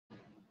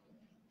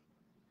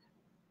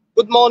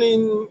Good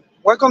morning.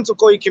 Welcome to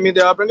Koiki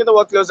Media, bringing the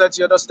work closer to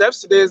your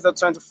doorsteps. Today is the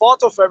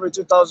 24th of February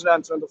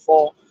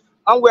 2024,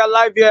 and we are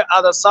live here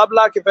at the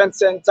Sablack Event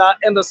Center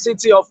in the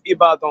city of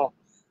Ibadan.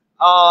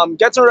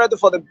 Getting ready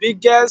for the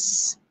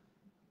biggest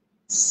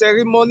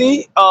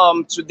ceremony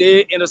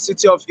today in the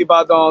city of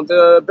Ibadan,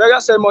 the burial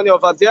ceremony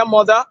of our dear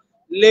mother,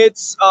 late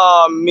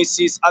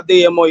Mrs.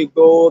 Adeyemo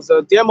Igboho,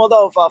 the dear mother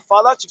of our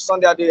father, Chief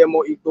Sunday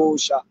Adeyemo Igboho.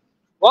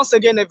 Once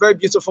again, a very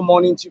beautiful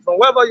morning to you from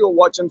wherever you're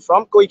watching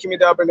from. Koiki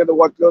Media, bringing the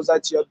work closer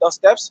to your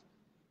doorsteps.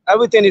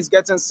 Everything is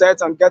getting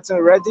set and getting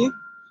ready.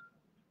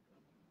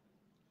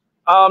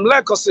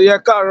 Koiki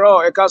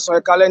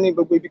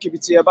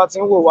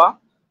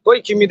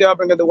Media,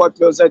 bringing the work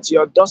closer to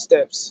your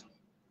doorsteps.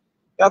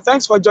 Yeah,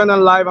 thanks for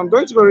joining live. I'm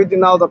going to be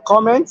reading out the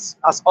comments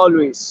as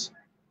always.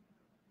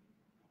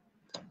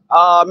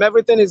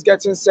 Everything is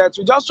getting set.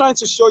 We're just trying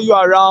to show you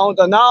around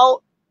and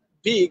how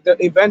big the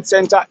event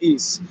center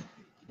is.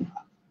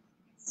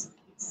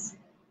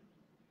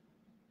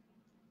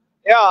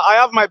 Yeah, I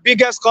have my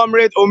biggest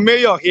comrade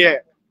Omeyo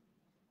here.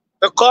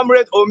 The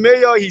comrade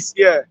Omeyo is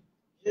here.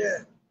 Yeah.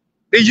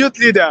 The youth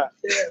leader.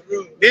 Yeah,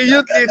 bro. The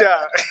youth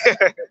leader.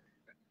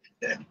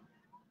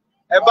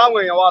 Ẹ bá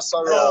àwọn èèyàn wa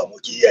sọ̀rọ̀. Mo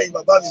kí ẹ̀yin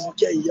bàbá mi, mo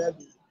kí ẹ̀yin ìyá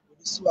mi.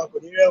 Oníṣùwà kò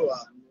ní rẹwà.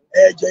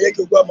 Ẹ jọ̀ọ́ yẹ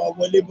kí gbogbo máa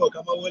wọlé bọ̀, ká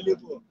máa wọlé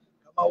bọ̀,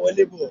 ká máa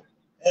wọlé bọ̀.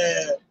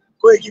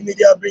 Koiki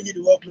Media bringing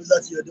the work closer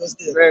to your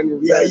doorstep.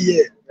 We are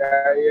here.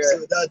 Yeah.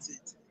 So that's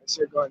it.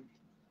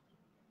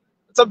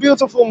 It's a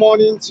beautiful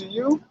morning to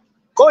you.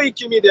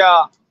 Koiki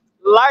Media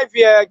live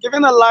here,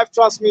 giving a live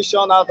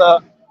transmission at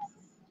the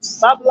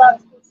Sablack.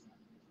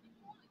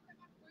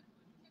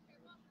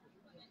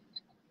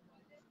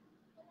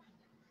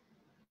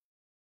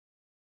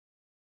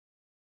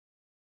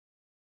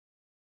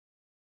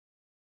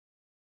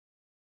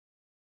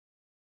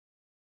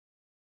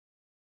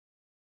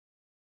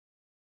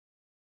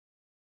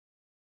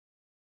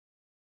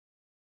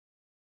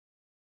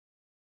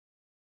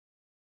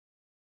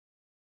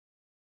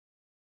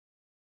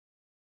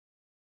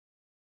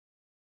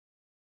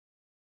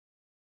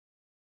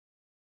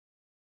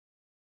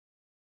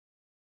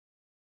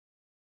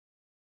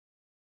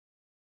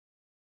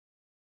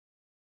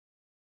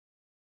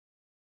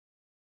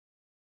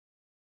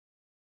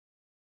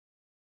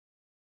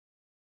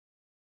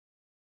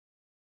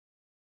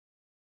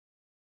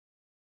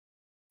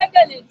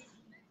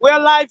 We're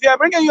live here,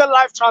 bringing you a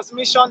live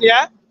transmission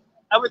here.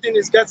 Everything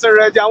is getting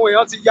ready and we're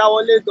on to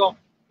Yawole.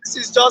 This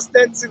is just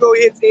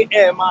 10:08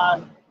 a.m.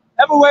 and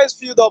everywhere is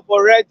filled up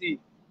already.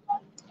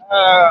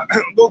 The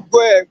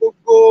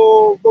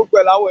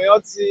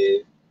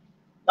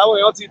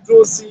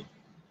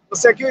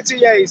security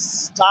here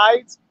is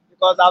tight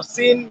because I've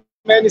seen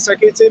many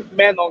security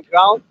men on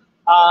ground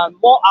and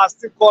more are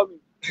still coming.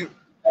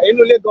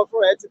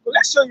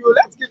 Let's show you,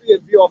 let's give you a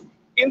view of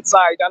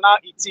inside and how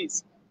it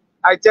is.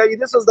 I tell you,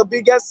 this is the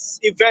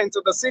biggest event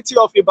in the city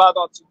of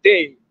Ibadan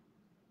today.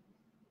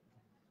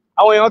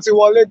 Àwọn èèyàn ti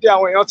wọlé dé,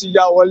 àwọn èèyàn ti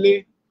ya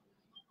wọlé.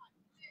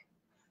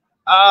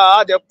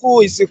 Àdẹ̀kù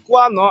ìsìnkú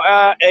àná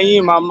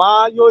ẹ̀yin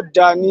màmá yóò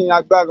dá ní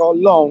agbára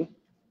Ọlọ́run.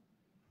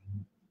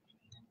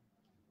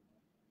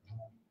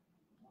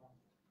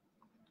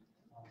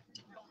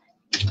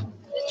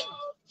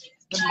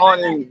 Good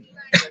morning.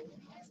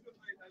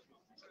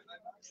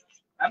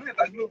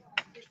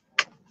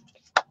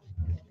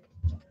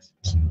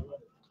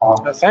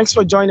 Thanks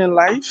for joining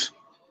live.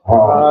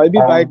 Ibi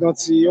báyìí gan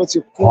tí ó ti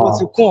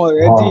kún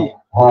already.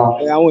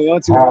 Àwọn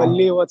èèyàn ti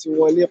wọlé, wọ́n ti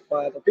wọlé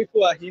pa. The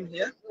people are in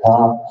here.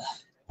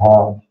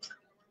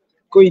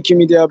 Koiki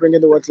Media bringing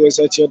the work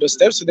closer to your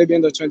doorsteps. Today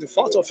being the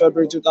 24th of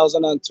February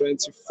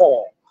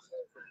 2024.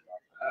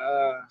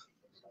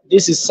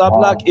 This is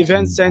Sablack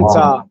Event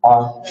Center.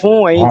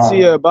 Fún ẹ̀yin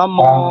tí ẹ bá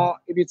mọ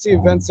ibi tí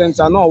event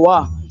center náà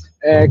wà,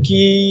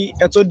 kí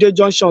ẹ tó dé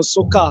junction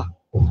Soka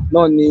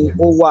náà ni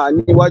ó wà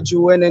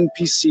níwájú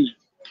NNPC.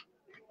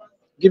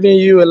 Giving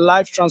you a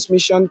live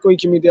transmission,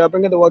 Koiki Media,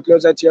 bringing the work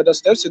closer to your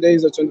doorsteps. Today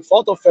is the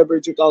 24th of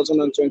February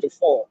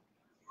 2024.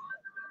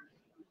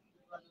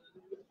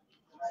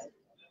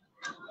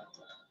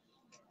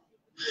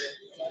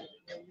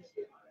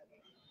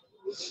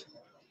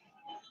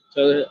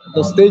 So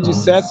the stage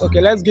is set.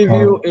 Okay, let's give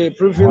you a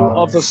preview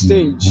of the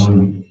stage.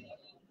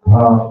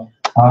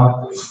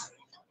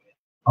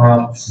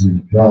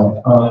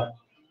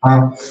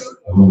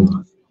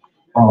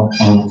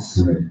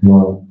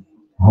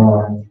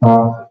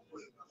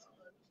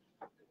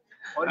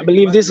 I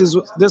believe this is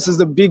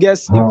the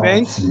biggest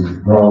event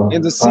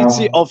in the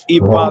city of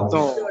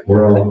Ibadan.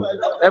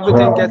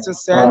 Everything getting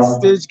set,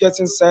 stage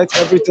getting set,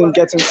 everything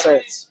getting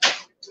set.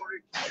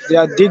 There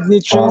are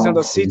dignitaries in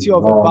the city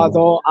of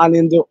Ibadan and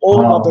in the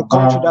whole of the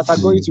country that are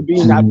going to be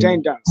in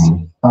attendance.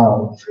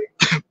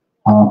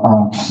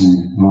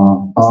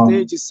 The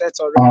stage is set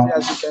already,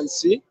 as you can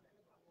see.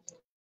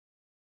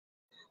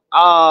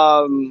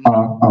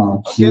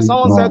 Okay,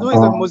 someone said, who is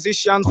the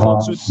musician for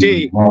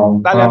today?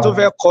 Talent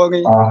over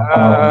Kori,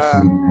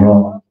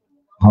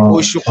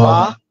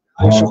 Oshupa,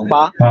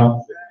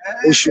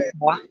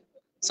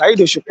 Said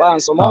Oshupa,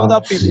 and some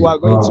other people are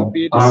going to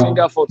be the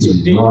singer for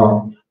today.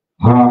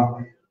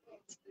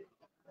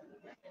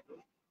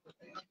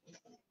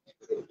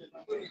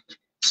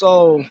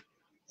 So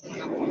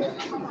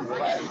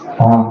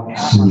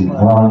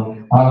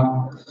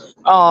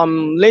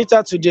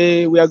later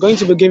today we are going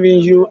to be giving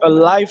you a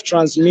live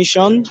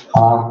transmission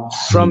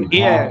from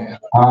here.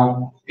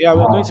 Yeah,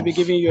 we're going to be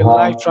giving you a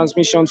live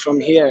transmission from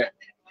here.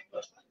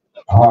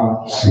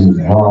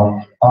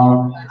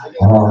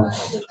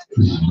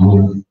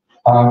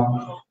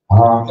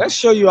 Let's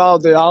show you how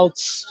the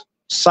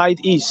outside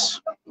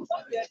is.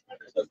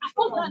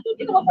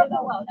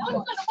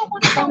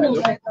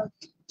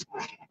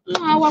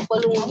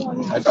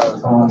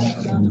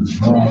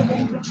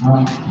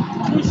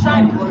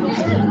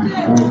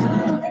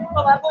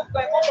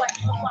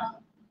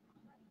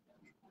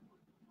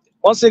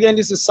 Once again,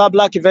 this is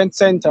Sablack Event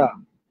Center.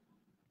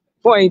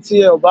 Point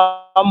here,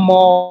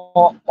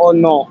 more or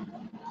no.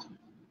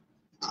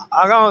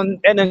 Around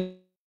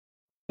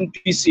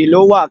NNPC,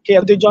 lower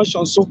KFD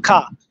Junction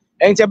Soka.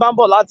 And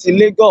Tebambo láti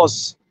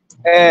Lagos.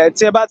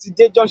 Teba ti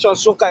dé Junction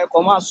Soka, ẹ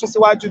kàn máa sún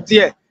síwájú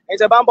díẹ̀. And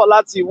Tebambo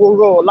láti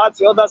Iwo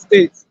láti other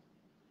states.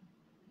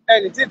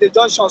 And it is the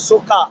Junction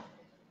Soka.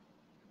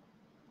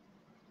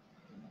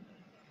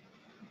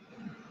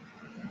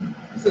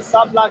 This is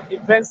Sablack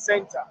Event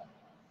Center.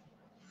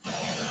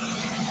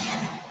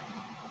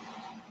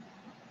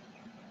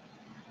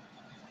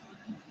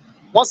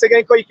 Once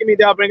again, Koiki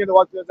Media bringing the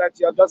work closer to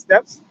your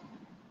doorsteps.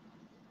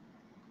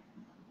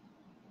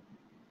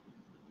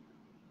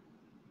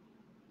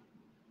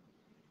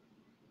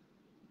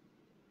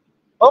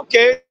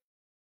 Okay,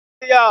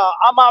 yeah,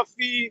 I'm a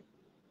fi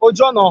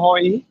ojú ọ̀nà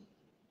hàn yín.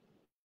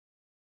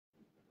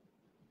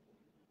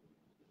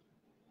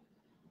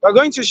 We're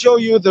going to show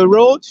you the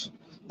road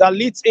that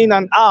leads in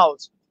and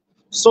out.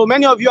 So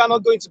many of you are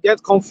not going to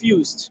get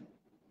confused.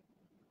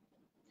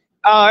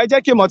 Ẹ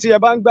jẹ́ kí n mọ̀ tí ẹ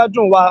bá ń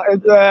gbádùn wa.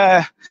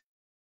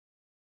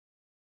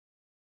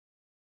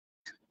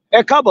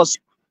 Ẹ káàbọ̀ sí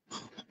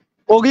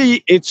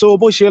orí ètò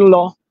bó ṣe ń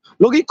lọ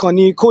lórí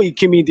ìkànnì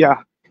Koiki Media.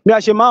 Bí a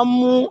ṣe máa ń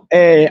mú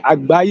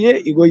àgbáyé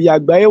ìròyìn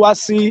àgbáyé wá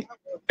sí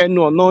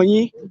ẹnu ọ̀nà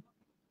yín.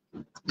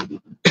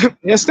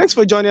 Yes, thanks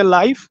for joining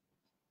live.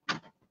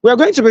 We are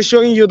going to be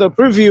showing you the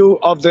preview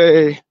of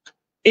the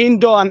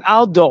indoor and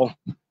outdoor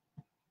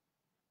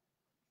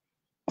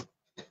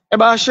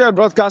about shared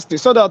broadcasting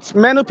so that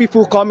many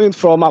people coming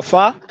from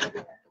afar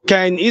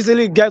can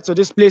easily get to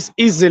this place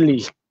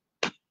easily.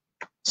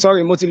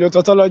 Sorry, multi-level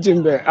tautology.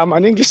 I'm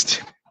an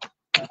English.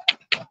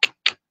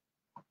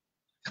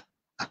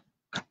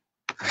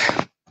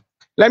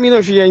 Let me know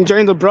if you're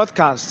enjoying the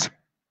broadcast.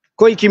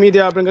 Koiki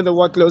Media bringing the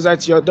work closer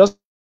to your doorstep.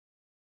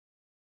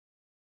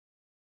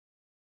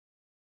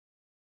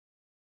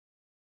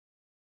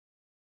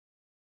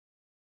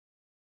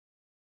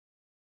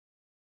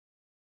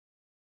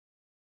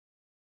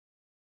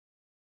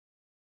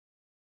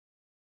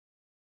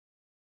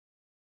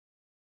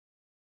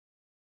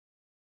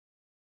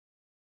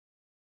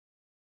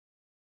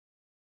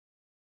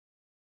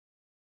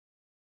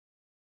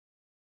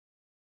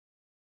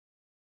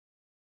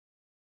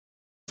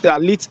 That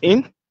leads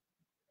in.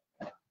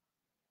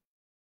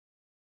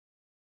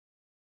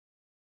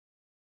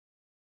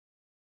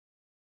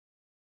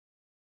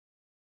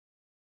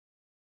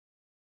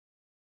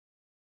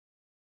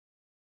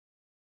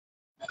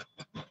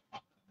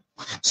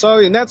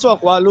 Sorry,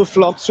 network wa ló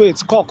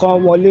fluctuate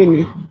kọ̀ọ̀kan wọlé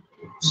ni.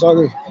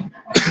 Sorry.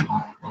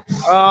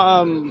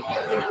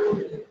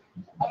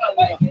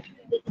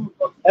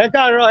 Ẹ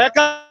káàárọ̀, ẹ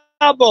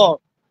káàbọ̀.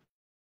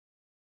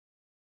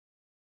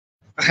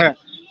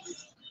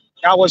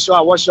 I was sure.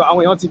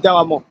 Àwọn èèyàn ti dá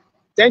wa mọ̀.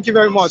 Thank you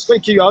very much.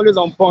 Koiki, you're always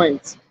on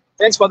point.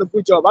 Thanks for the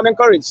good job. I'm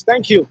encouraged.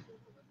 Thank you.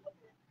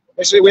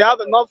 Actually, we have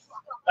enough.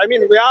 I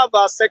mean, we have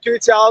our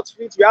security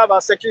outfit. We have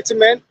our security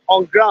men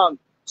on ground.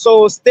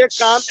 So stay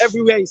calm.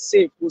 Everywhere is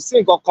safe. We'll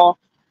see Gokon.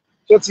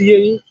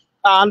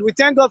 And we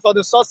thank God for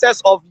the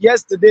success of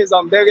yesterday's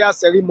burial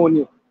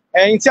ceremony.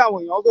 And so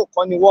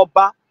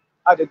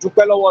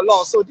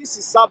this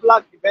is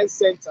Sablack Event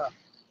Center.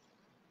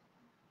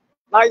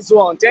 Nice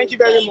one. Thank you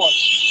very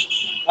much.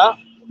 Huh?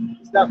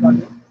 Is that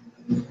funny?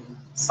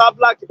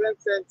 Sablack Event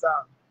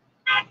Center.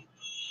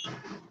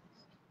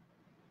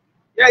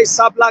 Here is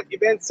Sablack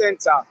Event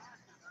Center.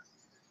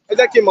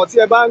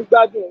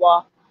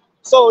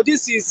 So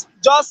this is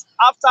just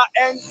after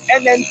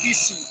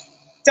NNPC.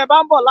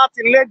 Tebambo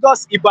láti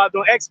Lagos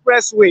Ibadan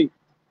Expressway.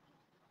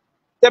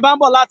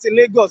 Tebambo láti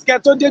Lagos.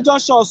 Ketode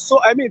Junction. So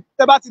I mean,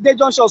 Tebati de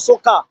Junction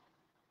Soka.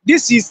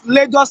 This is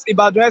Lagos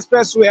Ibadan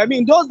Expressway. I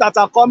mean, those that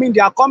are coming, they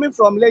are coming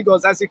from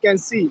Lagos, as you can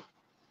see.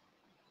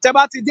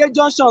 Tebati de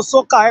Junction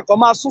Soka. Ẹ kàn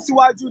máa sún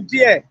síwájú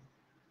díẹ̀.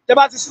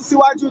 Tebati sún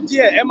síwájú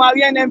díẹ̀. Ẹ máa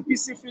rí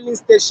NNPC filling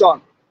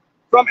station.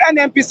 From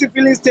NNPC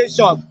filling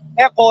station,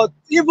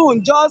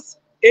 even just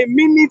a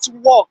minute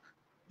walk,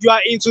 you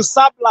are into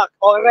Sablack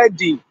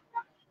already.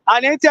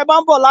 And then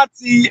Tebambo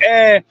láti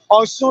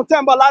Ọ̀ṣun,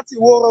 Tebambo láti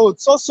Iwo Road,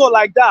 so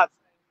like that.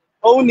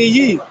 Only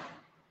you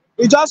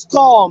just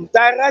come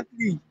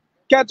directly.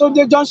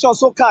 Ketode Junction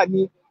Soka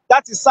ni,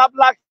 that is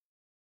Sablack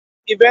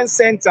Event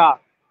Center.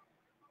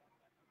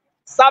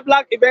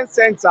 Sablack Event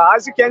Center,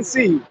 as you can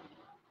see.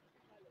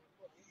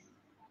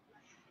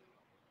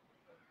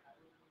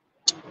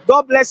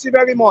 God bless you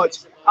very much.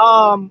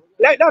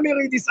 Let me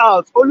read this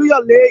out.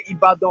 Oluyole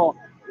Ibadan.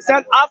 He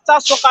said after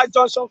Soka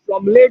Junction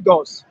from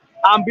Lagos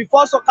and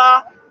before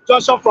Soka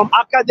Junction from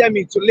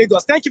Academy to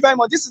Lagos. Thank you very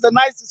much. This is a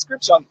nice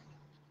description.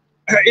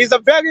 It's a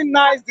very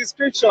nice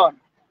description.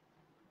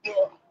 It's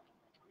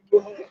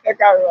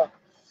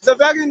a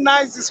very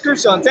nice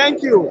description.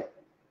 Thank you.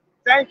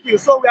 Thank you.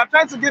 So we are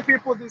trying to give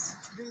people this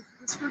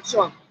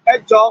description.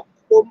 Ẹjọ́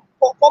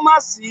kó má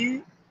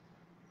sí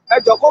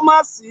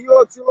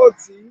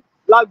oti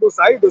lágbo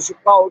Saheed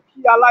Òṣùpá o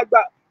kí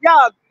alágbà.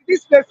 Yeah,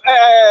 this place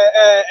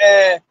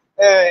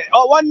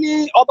wọ́n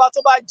ní ọba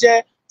tó bá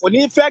jẹ kò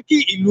ní fẹ́ kí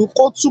ìlú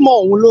kó túmọ̀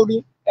òun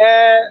lórí.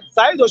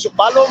 Saheed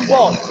Òṣùpá ló ń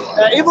bọ̀.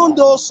 Even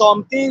though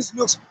some things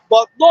look,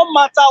 but no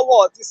matter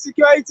what, the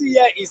security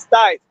here is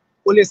tight.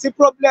 Kò lè sí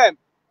problem.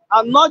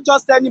 And not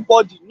just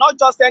anybody, not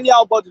just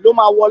anyhow body ló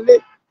máa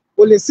wọlé.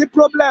 Kò lè sí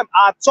problem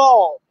at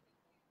all.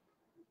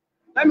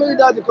 Let me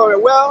read out the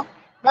comment. Well,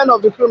 men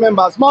of the crew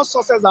members, more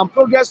success and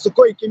progress to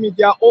Koiki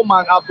Media, home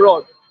and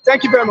abroad.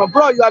 Thank you very much.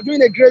 Bro, you are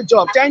doing a great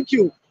job. Thank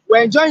you.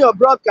 We're enjoying your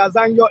broadcast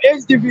and your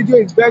HD video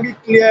is very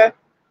clear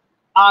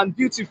and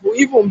beautiful,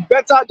 even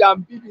better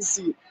than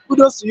BBC.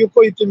 Kudos to you,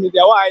 Koiki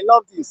Media. Wow, I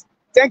love this.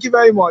 Thank you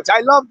very much.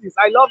 I love this.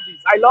 I love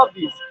this. I love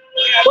this.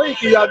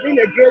 Koiki, you are doing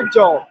a great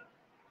job.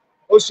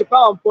 Òṣùpá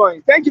on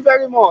point. Thank you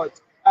very much.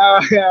 I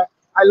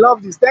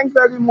love this. Thank you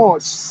very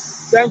much.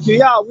 Thank you.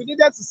 Yeah, we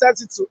needed to set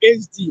it to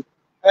HD.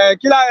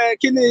 Kí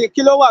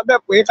ló wà bẹ́ẹ̀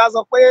pé ká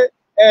sọ pé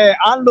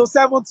à ń lo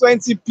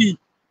 720p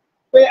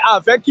pé a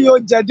fẹ́ kí ó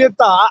jẹ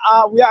data.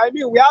 We have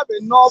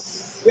enough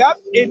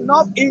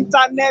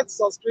internet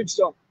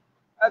subscription.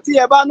 Tí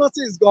ẹ bá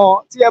notice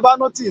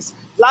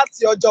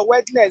láti ọjọ́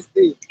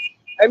Wednesday,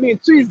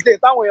 Tuesday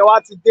táwọn èèyàn wá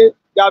ti dé,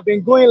 they have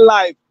been going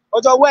live.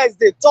 Ọjọ́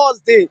Wednesday,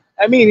 Thursday,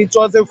 it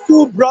was a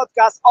full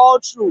broadcast all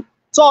through.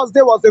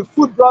 Thursday was a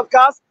full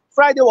broadcast.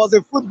 Friday was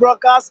a full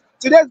broadcast.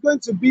 Today is going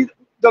to be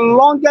the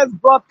longest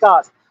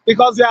broadcast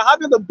because we are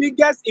having the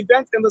biggest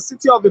event in the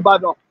city of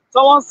Ibadan.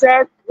 Someone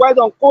said, well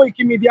done,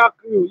 Koiki Media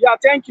crew. Yeah,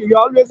 thank you. You're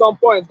always on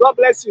point. God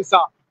bless you, sir.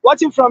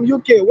 Watching from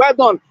UK, well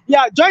done.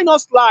 Yeah, join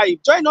us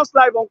live. Join us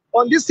live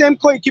on this same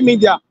Koiki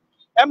Media.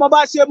 On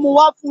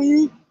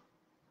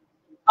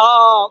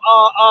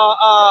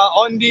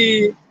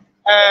the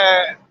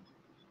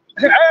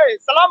hey,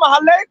 salam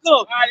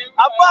alaikum.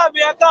 Apa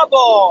mi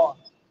akabo.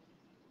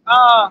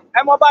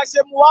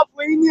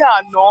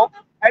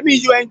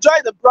 You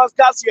enjoy the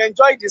broadcast, you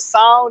enjoy the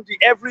sound, the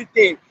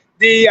everything.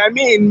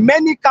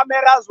 Many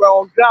cameras were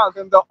on ground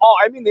in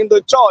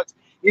the church.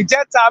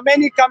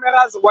 Many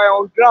cameras were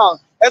on ground.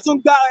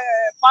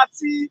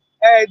 Party,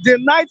 the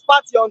night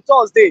party on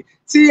Thursday.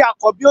 You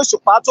all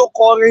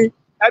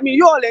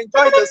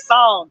enjoy the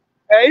sound.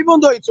 Even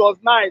though it was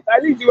night,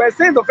 at least you were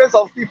seeing the face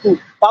of people.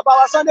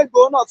 Baba Sunday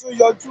going on to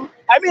your two.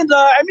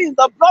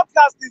 The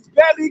broadcast is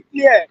very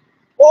clear.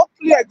 Oh,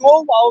 clear,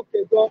 go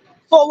okay, go.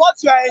 So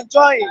what you are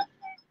enjoying,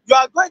 you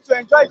are going to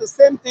enjoy the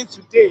same thing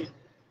today.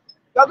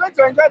 You are going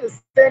to enjoy the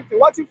same thing.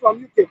 Watching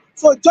from UK.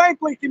 So join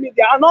Koiki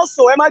Media, and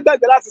also am I going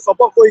to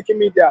support Koiki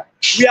Media?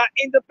 We are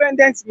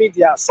independent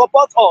media.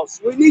 Support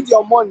us. We need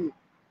your money,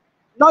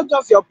 not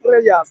just your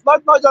prayers,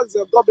 not just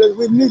your God bless.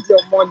 We need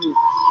your money.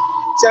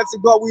 Chelsea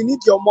God, we need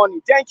your money.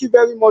 Thank you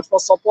very much for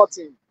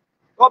supporting.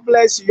 God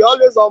bless you. You're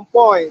always on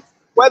point.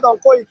 Well done,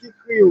 Koiki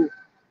crew.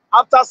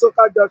 After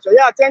Soka Junction.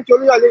 Yeah, thank you.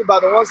 Oluyole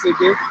Ibadan once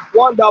again.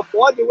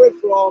 Wonderful. All the way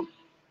from.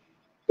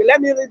 Okay,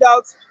 let me read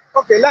out.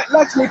 Okay, let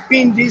me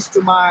pin this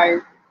to my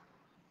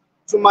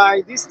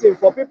this thing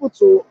for people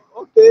to.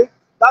 Okay,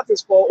 that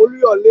is for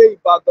Oluyole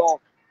Ibadan.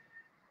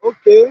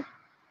 Okay.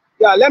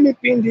 Yeah, let me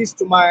pin this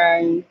to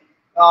my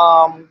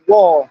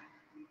wall.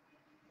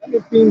 Let me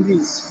pin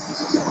this.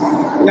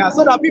 Yeah,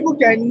 so that people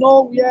can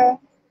know where.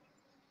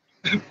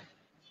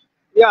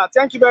 Yeah,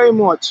 thank you very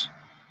much.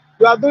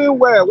 You are doing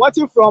well.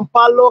 Watching from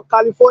Palo,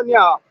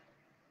 California.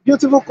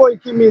 Beautiful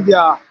Koiki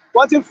Media.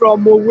 Watching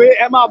from Mowe,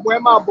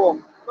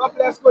 Emabo. God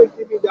bless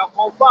Koiki Media.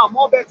 Confirm,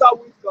 more better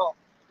wisdom.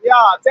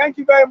 Yeah, thank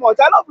you very much.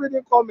 I love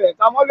reading comments.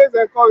 I'm always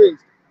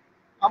encouraged.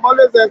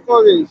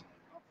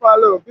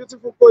 Palo,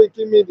 beautiful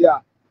Koiki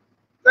Media.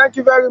 Thank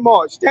you very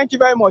much. Thank you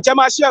very much.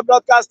 Emma share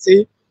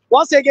broadcasting.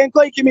 Once again,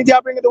 Koiki Media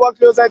bringing the work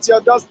closer to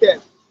your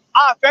doorstep.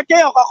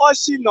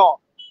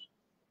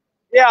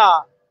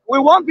 Yeah, we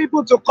want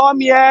people to come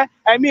here.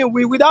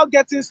 Without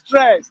getting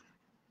stressed.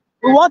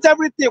 We want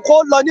everything.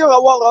 Hold on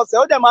your voice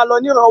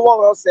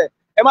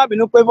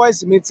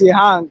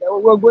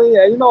We're going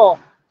here.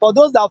 For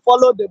those that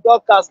followed the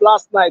broadcast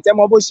last night,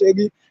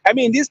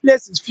 this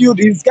place is filled.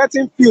 It's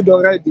getting filled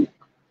already.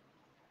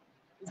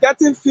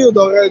 Thank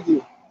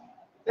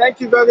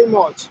you very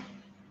much.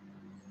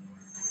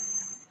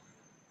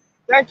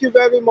 Thank you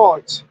very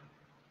much.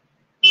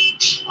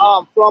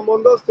 From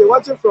Ondo State,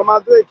 watching from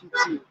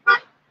Adeyemo.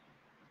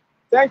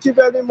 Thank you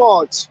very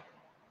much.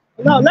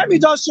 Now, let me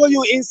just show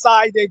you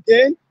inside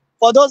again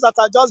for those that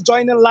are just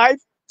joining live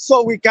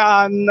so we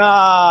can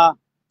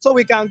so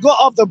we can go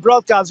off the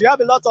broadcast. We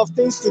have a lot of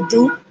things to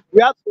do.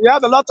 We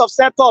have a lot of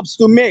setups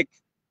to make.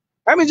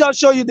 Let me just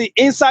show you the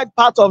inside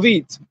part of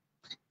it.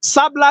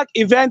 Sablack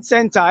Event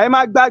Center.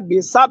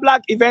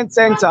 Sablack Event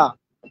Center.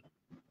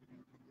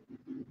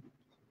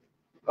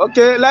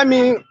 Okay, let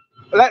me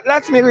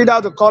read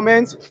out the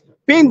comments.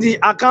 Pin the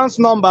account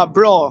number,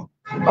 bro.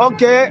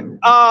 Okay.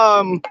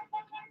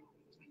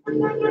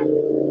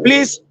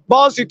 Please,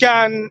 boss, you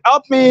can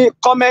help me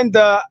comment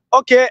the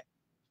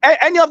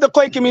any of the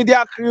Koiki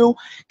Media crew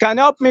can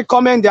help me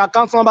comment the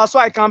account number so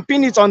I can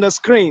pin it on the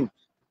screen.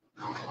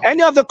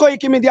 Any of the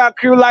Koiki Media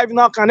crew live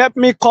now can help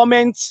me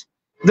comment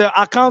the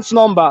account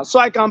number so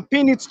I can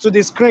pin it to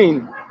the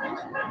screen.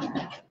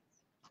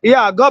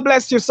 Yeah, God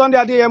bless you. Sunday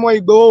Adeyemo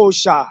Igboho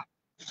Sha.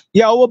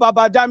 Yeah, owó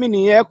baba dami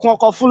nìyẹn kun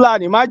ọkọ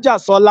Fúlàní má jà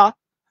sọ́lá.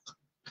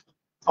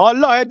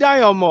 Ọlọ́ ẹ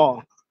dáyàn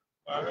mọ̀.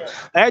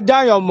 Ẹ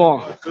dáyàn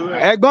mọ̀.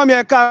 Ẹ̀gbọ́n mi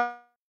ẹ ká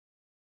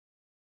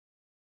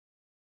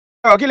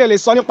kí lè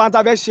sọ nípa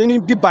tá fẹ́ ṣe ní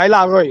bíbá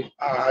láàárọ̀ yìí.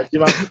 Àjẹ́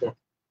máa ń pọ̀.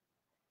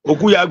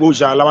 Òkú ìyá Igboho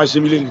Sha la máa ṣe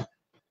mí lẹ́nu.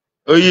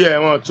 Oyè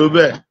ẹ̀wọ̀n tó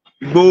bẹ́ẹ̀.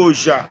 Igboho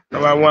Sha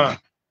number 1.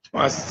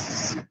 Wọ́n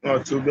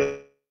tó bẹ́ẹ̀.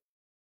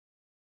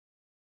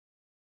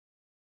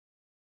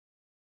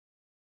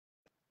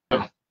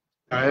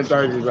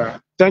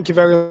 Thank you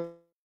very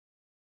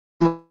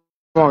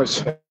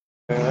much.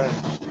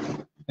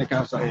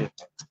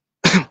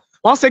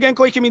 Once again,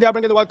 Koiki Media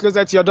bringing the world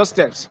closer to your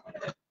doorsteps.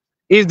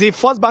 Is the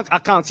First Bank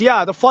account?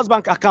 Yeah, the First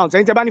Bank account.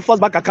 Any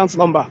First Bank account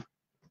number?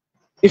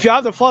 If you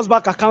have the First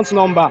Bank account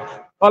number,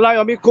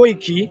 OLAYOMI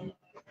KOIKI.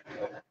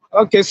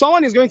 Okay,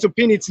 someone is going to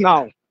pin it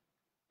now.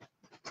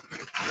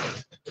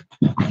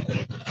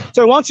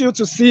 So I want you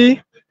to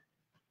see.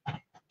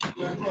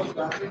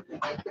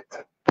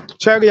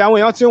 Cherry,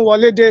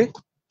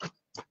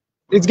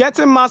 it's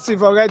getting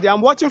massive already.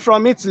 I'm watching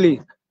from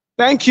Italy.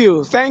 Thank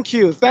you, thank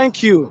you,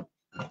 thank you,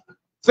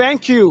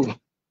 thank you.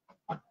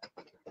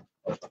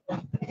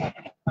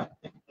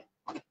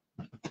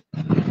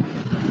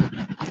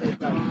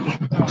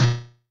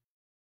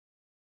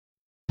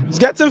 It's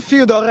getting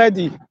filled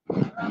already.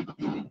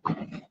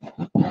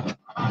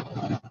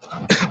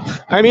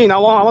 I mean, I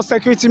want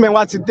security men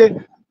what today.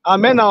 Our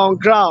men are on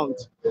ground.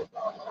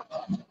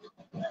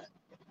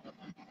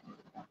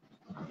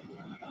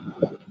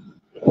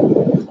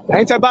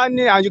 And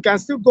you can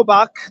still go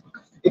back.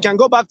 You can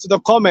go back to the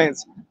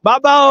comments.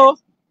 Babao,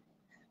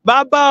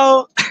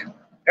 Babao.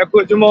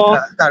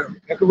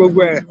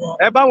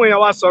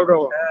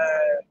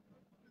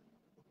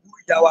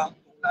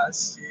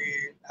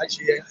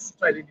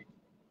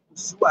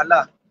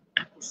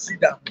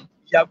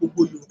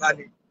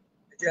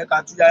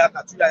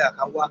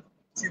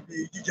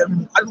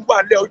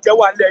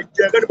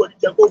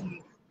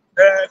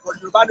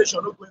 Yoruba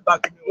nation no going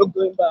back. No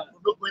going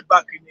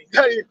back.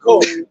 There you go.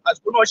 As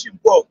we know, she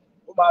go.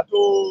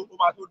 Omato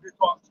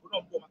deton.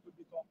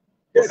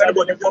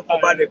 Everybody come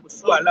back.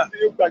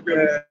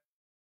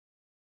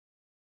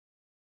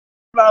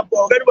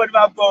 Everybody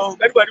ma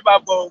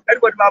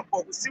bo.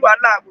 See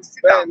wala.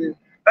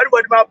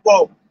 Everybody ma bo.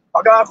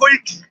 Oga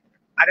Koiki.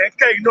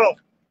 Adeke ino.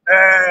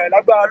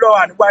 Lágbára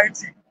Ọlọ́run àníwá yín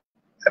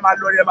ẹ máa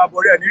lọ rí ẹ máa bọ̀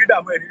rí ẹ ní rí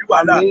dààmú ẹ ní rí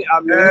wàhálà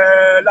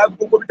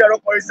lágbogbo bí tẹ̀rọ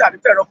kọrin sí àti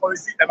tẹ̀rọ kọrin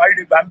sí ẹ máa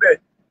rí gbà ń bẹ̀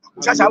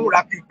ṣàṣàmúra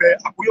kì í gbẹ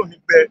àkóyò ní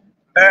gbẹ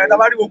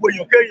tábà rí gbogbo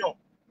èèyàn kéèyàn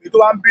èyí tó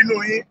wá ń bínú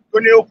yín tó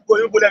ní okùnkùn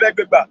yín bólẹ̀ fẹ́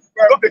gbégbà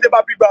lókè bá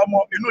bí gba ọmọ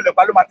inú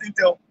ilẹ̀pá ló máa ti ń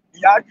tẹ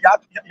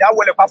ìyá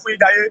wọlé pa fún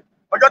yín jayé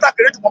ọjọ́ tá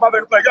kéré jù mọ́ bá fẹ́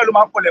nǹkan ẹ̀jẹ̀ ló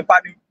máa ń kọlẹ̀ pa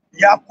ni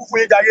ìyá kú fún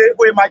yín jayé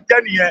bóyá máa jẹ́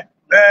nìyẹn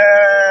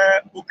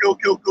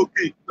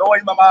òkè lọ́wọ́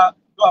yín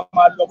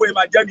máa lọ bóyá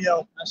máa jẹ́ nìyẹn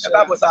ẹ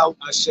káàbọ̀ sáà.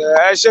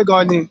 Ẹ ṣé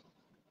gan ni.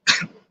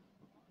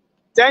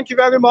 Thank you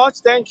very much.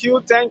 Thank you.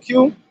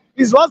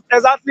 Please, what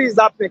exactly is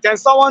happening? Can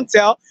someone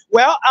tell?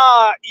 Well,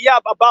 yeah,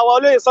 Baba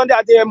Olóyè Sunday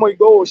Adeyemo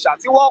Igboho Sha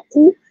tí wọ́n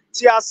kú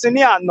tí a sin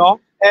ní àná,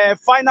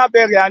 final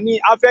burial ní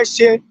a fẹ́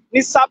ṣe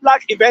ní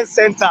Sablack Event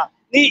Center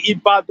ní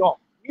Ibadan.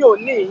 Mi ò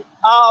ní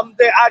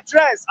the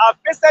address. I've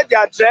pasted the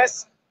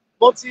address.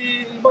 Mo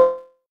ti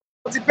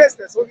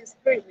paste sórí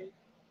screen mi.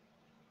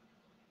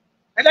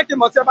 Ẹlẹ́kìn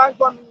mọ̀ tí ẹ bá ń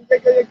gbọ́ mi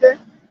yégéyégé.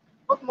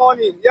 Good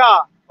morning. Yeah.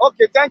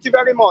 Okay. Thank you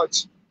very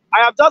much.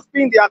 I have just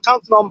pinned the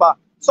account number,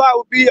 so I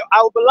will be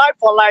live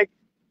for like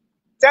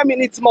 10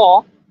 minutes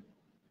more.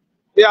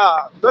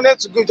 Yeah, donate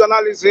to good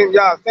journalism.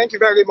 Yeah, thank you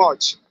very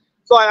much.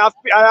 So I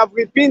have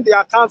repinned the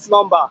account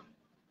number.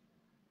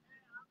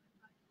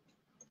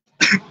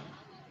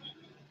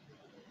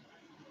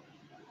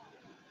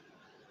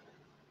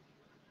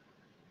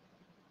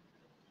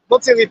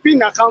 But to repeat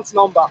the account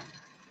number,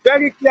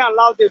 very clear and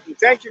loud, David.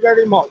 Thank you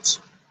very much.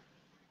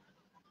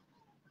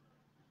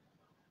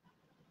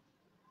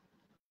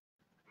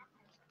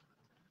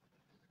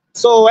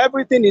 So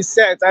everything is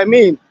set. I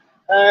mean,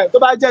 to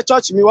buy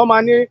church, me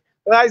money,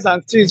 rice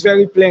and tea is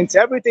very plenty.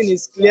 Everything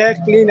is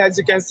clean. As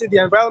you can see, the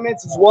environment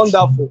is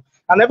wonderful,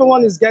 and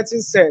everyone is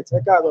getting set.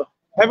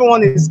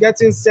 Everyone is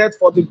getting set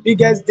for the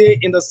biggest day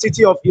in the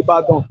city of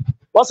Ibadan.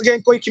 Once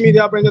again, Koiki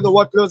Media bringing the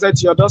world closer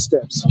to your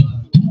doorsteps.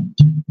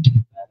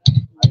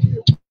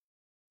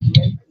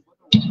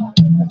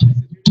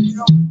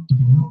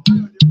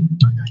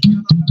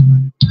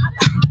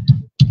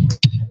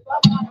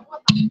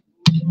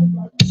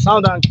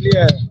 Sound and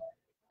clear.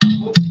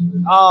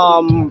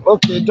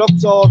 Okay,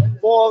 Dr.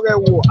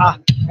 Borewo.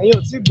 And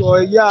you see,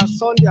 boy, yeah,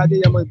 Sunday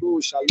Adeyemo Igboho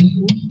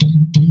Shaluku.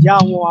 Yeah,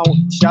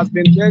 she has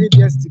been very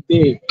blessed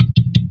today.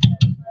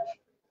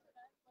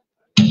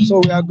 So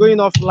we are going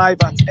off live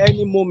at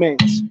any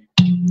moment.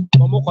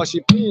 Momoko, she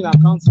put in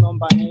account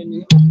number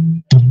any.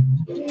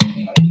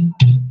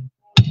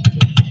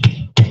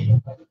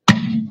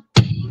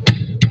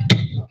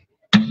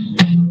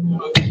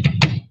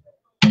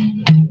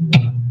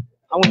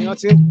 Àwọn èèyàn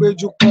ti ń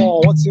péjú pọ̀,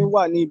 wọ́n ti ń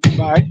wà ní ibi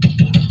báyìí.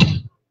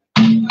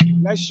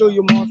 Let's show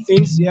you more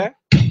things here.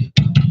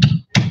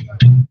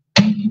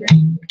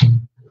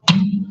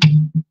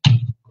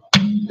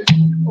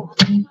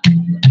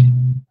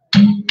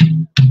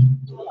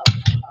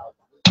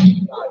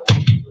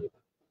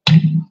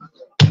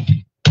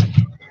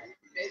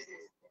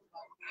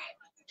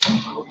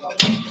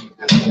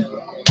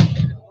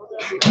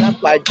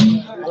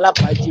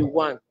 Alapaji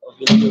one of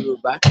the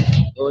Yoruba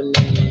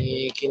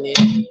only kini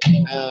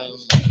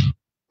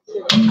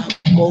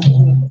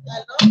Akogu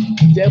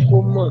jẹ́ kó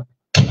mọ̀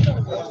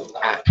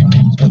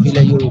of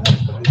the Yoruba.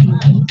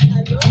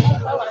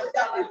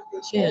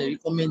 Share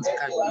comment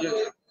card.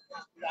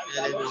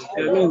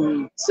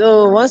 So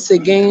once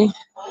again,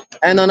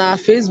 and on our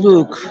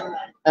Facebook,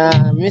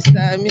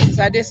 Mrs.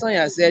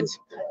 Adesanya said,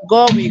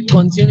 God will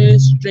continue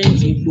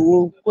strengthening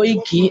Igboho,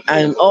 Koiki,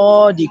 and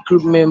all the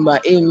group members.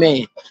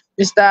 Amen.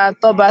 Mr.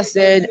 Toba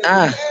said,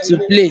 to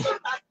play.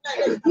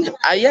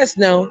 Yes,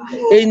 now,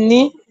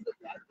 any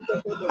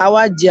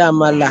our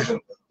Jamala.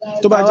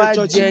 Toba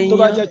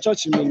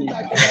Church,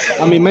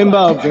 I'm a member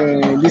of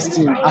this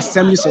team,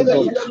 Assemblies of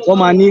God.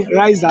 Omani,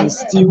 rice and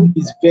stew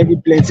is very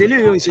plenty.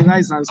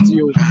 Rice and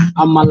stew,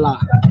 Amala.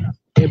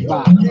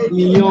 Eba,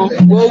 iyán,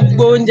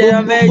 gbogbo oúnjẹ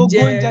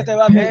tẹ́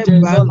bá fẹ́ jẹ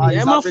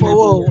ẹ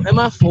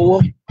má fọwọ́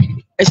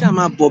ẹ ṣáà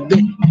máa bọ̀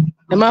bẹ́ẹ̀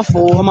ẹ má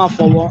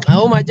fọwọ́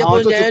àwọn máa jẹ́ kó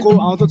jẹ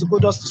àwọn tó ti kó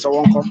dust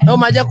sọ̀wọ́ nǹkan. ó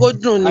máa jẹ́ kó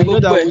dùn ní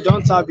gbogbo ẹ̀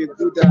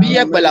bí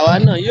yẹ̀pẹ̀ làwa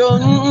náà yóò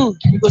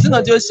kò sí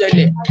nǹkan tí ó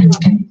ṣẹlẹ̀.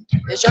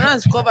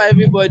 Insurance cover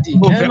everybody.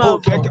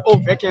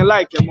 Fẹ́ kí n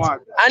like ẹ mọ́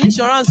àgbẹ̀. And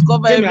insurance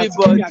cover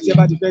everybody. Àti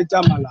bá ti fẹ́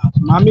jàmàlà,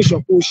 màá mi sọ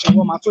pé o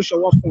ṣọwọ́, màá tún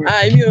ṣọwọ́ fún ẹ.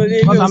 Èmi ò lè,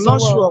 Because I'm not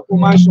sure pé o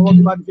máa ń ṣọwọ́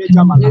tó bá ti fẹ́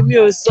jàmàlà. Èmi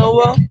ò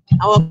sanwó.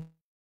 Àwọn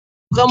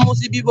kan mú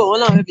sí bíbọ̀ wọn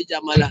náà fẹ́ fi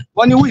jàmàlà.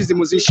 Wọ́n ní who is the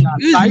musician?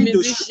 Who is the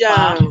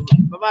musician?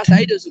 Baba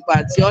Saheed Osupa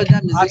àti other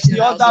musicians.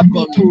 Àti other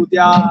people they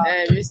are.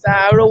 Mr.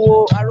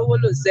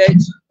 Arowolo said,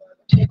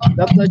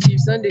 Dr. Chief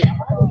Sunday.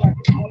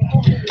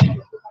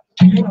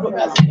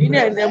 Iná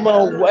ẹ̀ mọ̀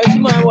wọ̀ ẹ́ tí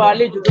máa wọ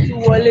àlejò tó ti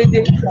wọlé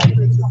dé.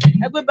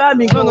 Ẹgbẹ́ bá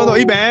mi gan. No,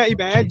 ibẹ̀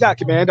yẹn jà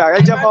kí ibẹ̀ yẹn dà. Ẹ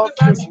jẹ́ bọ́.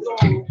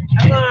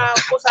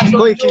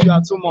 Koiki, you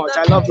are too much.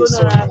 I love you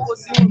so much. Kò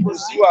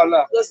sí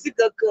wàhálà. Kò sí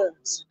kankan.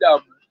 Sí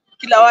dààmú.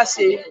 Kí la wá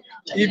ṣe?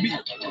 Ibi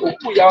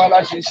òkú ìyá wa la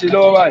ṣe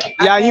lọ́wọ́ báyìí.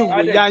 Yayin wo.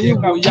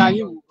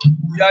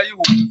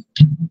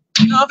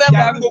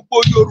 Ìyá gbogbo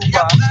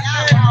Yorùbá.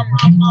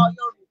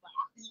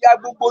 Ìyá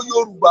gbogbo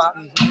Yorùbá.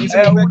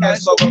 Ẹ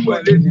sọ gbogbo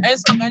ẹ̀ lédè. Ẹ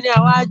sọ kan ní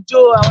àwa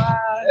jó àwa.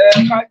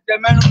 Ká jẹ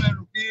mẹ́nu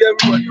kí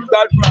everybody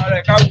gbádùn ara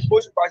ẹ̀ ká wù bó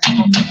ṣùpá sí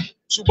kan.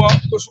 Ṣùgbọ́n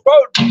Òṣùpá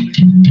ò dùn mí.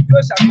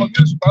 Yóò ṣàkọ́bí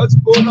Òṣùpá ó ti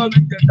kó náà ní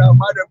ìjẹta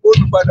àmàdẹ kó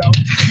nù padà.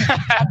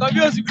 Àkọ́bí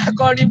Òṣùpá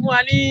kọrin fún wa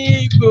ní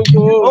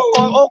gbogbo.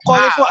 Ó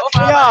kọrin fún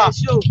wa.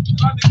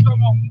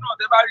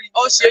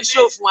 Ó ṣe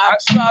show fún wa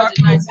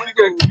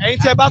 2019. Ẹ̀yin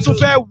tí ẹ bá tún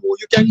fẹ́ wò,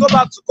 you can go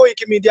back to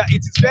Koiki Media.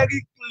 It is very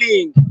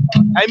clean.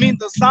 I mean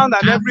the sound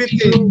and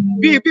everything.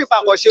 Bí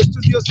ìpapọ̀ ṣe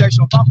studio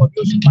section pápọ̀ bí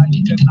Òṣùpá ní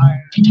ìjẹta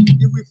ẹ̀.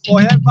 It will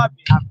forever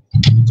be happy.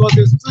 It was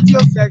a studio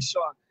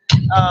section.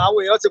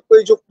 Àwọn èèyàn ti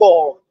péjú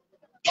pọ̀.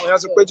 We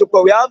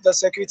have the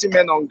security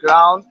men on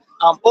ground.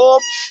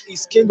 Hope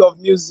is king of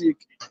music.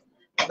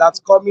 That's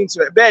coming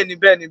to it. Benny.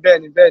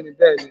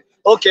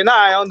 Okay, now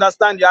I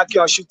understand the Aki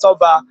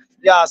Oshutoba.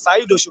 Yeah,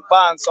 Saheed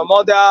Osupa and some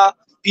other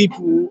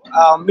people,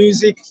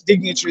 music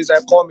dignitaries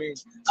are coming.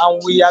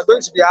 And we are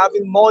going to be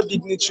having more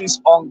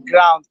dignitaries on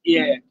ground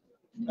here.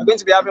 We're going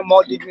to be having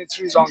more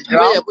dignitaries on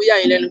ground.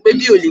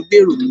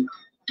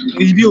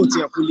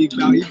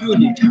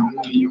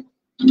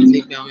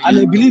 And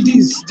I believe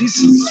this is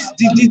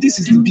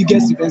the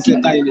biggest event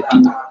center in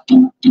Ibadan.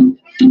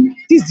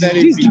 This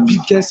is the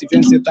biggest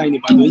event center in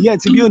Ibadan. Yeah,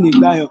 to be honest,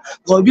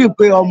 but bí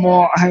pé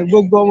ọmọ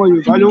gbogbo ọmọ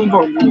Yorùbá ló ń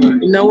bọ̀.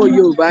 Ìnáwó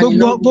Yorùbá ni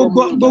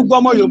gbogbo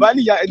ọmọ Yorùbá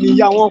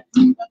níyà wọn.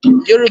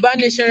 Yoruba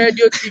Nation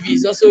Radio TV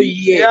is also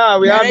here. Yeah,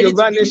 we have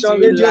Yoruba Nation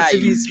Radio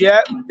TV is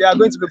here. They are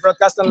going to be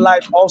broadcasting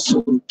live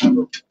also.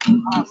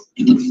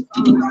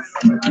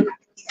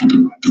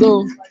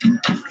 So,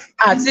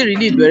 àti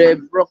really bẹ̀rẹ̀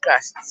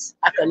broadcast.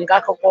 Akanika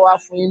kọ́kọ́ wá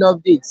fún yín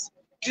update.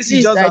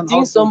 This I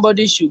think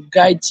somebody should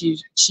guide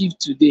Chief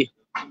today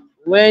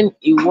when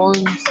he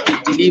wants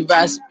to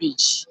deliver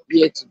speech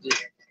here today.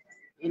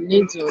 He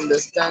needs to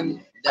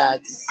understand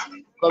that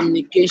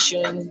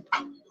communication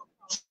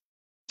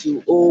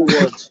to all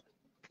world.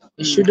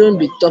 You shouldn't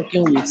be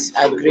talking with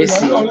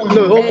aggressive. No,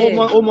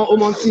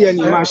 Omo tí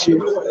ẹni máa ṣe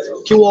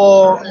kí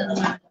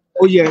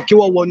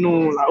wọ́n wọnú,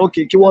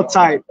 okay, kí wọ́n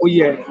type,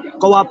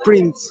 kó wá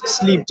print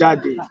slip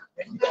jáde.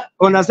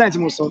 Understand tí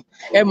mo sọ.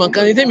 Ẹ mọ̀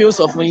nǹkan ní tèmi ó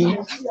sọ fún yín.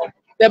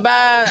 Tẹ́ bá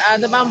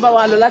ń bá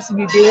wa lọ láti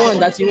ibi day one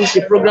láti ń ṣe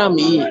program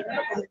yìí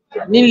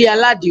nílé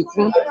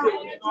aládìkún.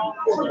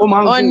 Ó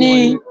máa ń gùn wọ́n ni.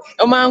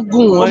 Ó máa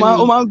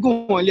ń gùn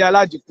wọ́n lé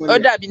aládìkún ni. Ó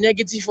dàbí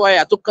negative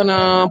wire tó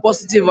kanna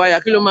positive wire,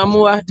 kí ló máa mú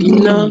wá?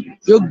 Iná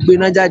yóò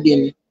gbéná jáde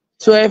ni.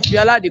 So ẹ fi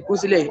aládìkún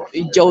sílẹ̀,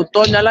 ìjà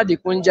òótọ́ ni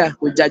aládìkún ń jà,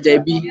 kò jàjà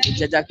ibi,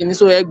 ìjàjà kìíní.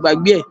 So ẹ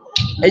gbàgbé ẹ̀,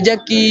 ẹ jẹ́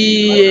kí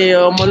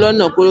ọmọ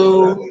lọ́nà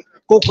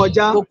kó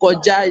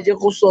kọjá, ẹ jẹ́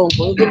kó sọ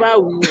nǹkan tó bá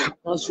wù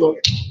wọ́n sọ.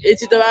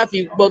 Etí tó bá fi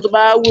gbọ́, tó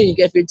bá wù yín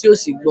kẹfẹ́ tí ò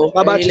sì gbọ́.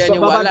 Bàbá ti sọ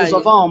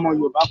fáwọn ọmọ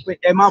Yorùbá pé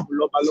ẹ má bù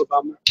lọ́balọ́ba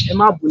mọ́, ẹ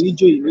má bù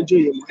níjòyè mọ́,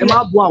 ẹ má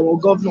bù àwọn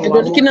gọ́vnà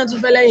wa mọ́. Kí náà tún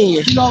fẹ́ lẹ́yìn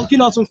yẹn? Kí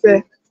náà tún fẹ́?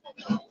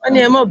 Wọ́n ní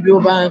ẹ mọ̀ bí ó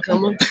bá nǹkan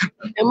mọ́,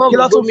 ẹ mọ̀ bí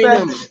gómìnà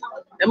mọ́,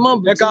 ẹ mọ̀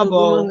bí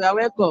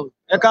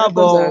ẹ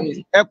káàbọ̀,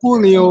 ẹ kú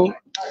ni o.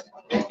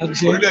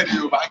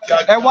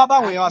 Ẹ wá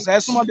báwọn èèyàn àṣà, ẹ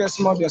súnmọ́ bí.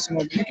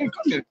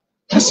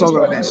 Ẹ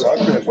sọ̀rọ̀.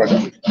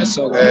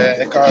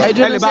 Ẹ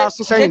lè bá a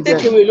sún sẹ́yìn díẹ̀.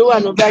 Kékeré ló wà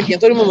ní báàgì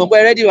torí mo mọ̀ pé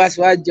rẹ́dí wa sì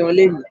wá jẹun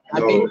lẹ́nu.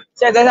 Àbí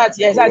ṣé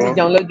ẹ sáà ti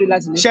jẹun lọ́dún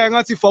láti ní. Ṣé ẹ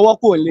rántí fọwọ́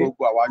kò lé?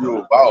 Gbogbo àwa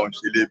Yorùbá ọ̀hún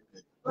ṣe lè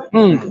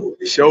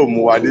iṣẹ́ ò mú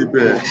wa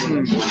débẹ̀.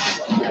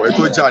 Ọ̀rẹ́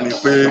tó jà ni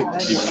pé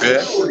ìfẹ́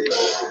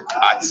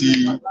àti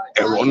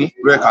ẹ̀rọ̀nú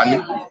rẹ̀ ká ní.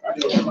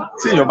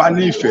 Tí èèyàn bá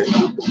ní ìfẹ́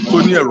tó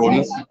ní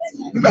ẹ̀rọ̀nú,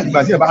 nígbàkigbà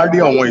tí ẹ bá rí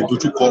àwọn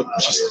ìdojúkọ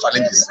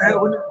challenges,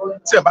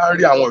 tí ẹ bá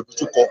rí àwọn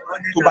ìdojúkọ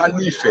tó bá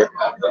ní ìfẹ́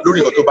lórí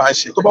nǹkan tó bá ń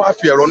ṣe, tó bá wá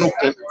fi ẹ̀rọ̀nú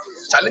kún,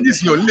 challenges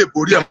yẹn ò ní lè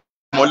borí ẹ̀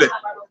mọ́lẹ̀.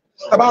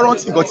 Tá bá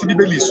rántí nǹkan tí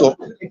Bíbélì sọ,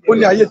 ó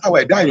ní ayé táwa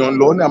ẹ̀dá èèyàn ń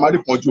lọ ní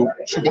àmárìpọ́njú,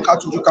 ṣùgbọ́n ká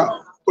tújú ká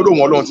ó lóun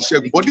Ọlọ́run ti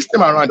ṣẹ́gun, but this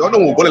time around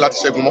Ọlọ́run ò bọ́lẹ̀ láti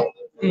ṣẹ́gun mọ́,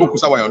 ó kù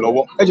sáwà yàn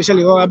lọ́wọ́. Ẹ jọ̀ọ́ ṣe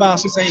lè rọra bá a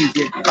sún sẹ́yìn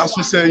díẹ̀. Ká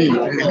sún sẹ́yìn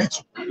elítù.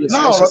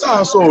 Náà ọ̀rọ̀ tá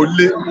à ń sọ ò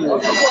le,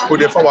 kò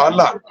dẹ̀ fa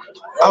wàhálà.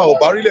 A ò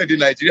bá orílẹ̀-èdè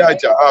Nàìjíríà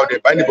jà, a ò dẹ̀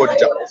bá anybody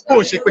jà. Bó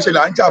ń ṣe pé ṣe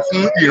là ń jà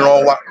fún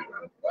ìran wa,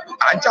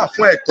 à ń jà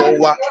fún ẹ̀tọ́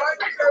wa,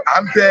 à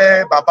ń bẹ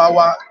bàbá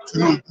wa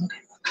Tinubu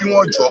kí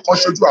wọ́n jọ kán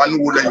ṣojú àánú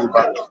wo ilẹ̀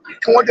Yorùbá,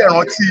 kí wọ́n dẹ̀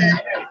rántí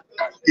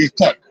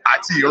ìtàn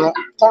àti ìran,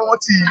 kán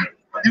rántí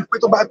wípé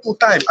tó bá tó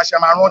time a ṣe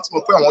máa rántí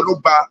wọn pé àwọn ló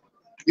gba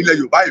ilẹ̀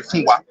Yorùbá yìí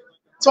fún wa.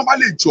 Tí wọ́n bá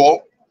lè jọ,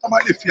 tí wọ́n bá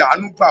lè fi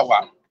àánú gbà wá,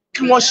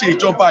 kí wọ́n ṣe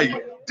ìjọba yìí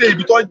dé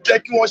ibi tó jẹ́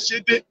kí wọ́n ṣe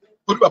dé,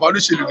 torí bàbá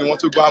olóṣèlú ni wọ́n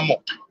tó gbá mọ̀,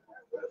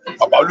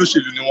 bàbá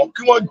olóṣèlú ni wọ́n,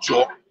 kí wọ́n jọ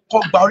kó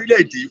gba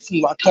orílẹ̀-èdè yìí fún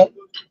wa tán,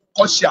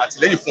 kó ṣe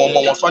àtìlẹ́yìn fún ọmọ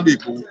wọn Sunday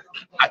Igboho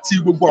àti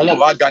gbogbo àwọn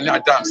bàbá Gani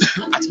Adams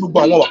àti gbogbo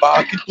àwọn bàbá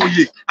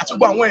Akíntóyè àti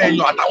gbogbo àwọn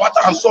èèyàn àtàwọn tá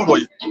à ń sọ̀rọ̀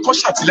yìí, kó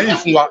ṣàtìlẹ́yìn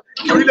fún wa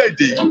kí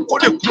orílẹ̀-èdè yìí kó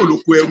lè kúrò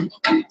lóko ẹrú,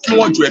 kí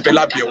wọ́n jọ ẹ̀bẹ̀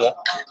lábẹ́ wọn.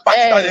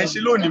 Pátí tí à ń ṣe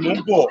lónìí mò ń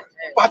bọ̀,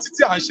 pátí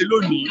tí à ń ṣe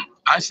lónìí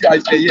à ń ṣe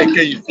ayẹyẹ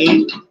ìkẹyìn fún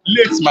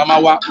late mama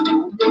wa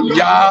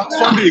ìyá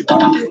Sunday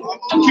Igboho,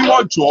 kí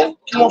wọ́n jọ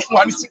kí wọ́n fún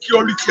wa ní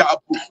security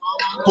ààbò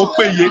tó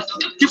péye,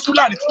 kí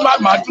Fúlàní tí wọ́n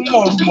máa dún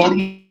mọ̀rúmọ̀rú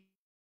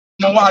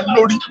mọ́ wa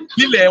lórí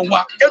nílẹ̀ wa,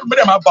 kẹ́rù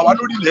mẹ́rẹ̀ máa bà wá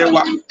lórí ilẹ̀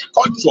wa,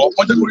 kọjọ́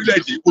kọjá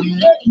lórílẹ̀-èdè kò ní.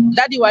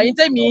 Dádì wa yín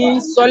tèmi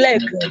sọ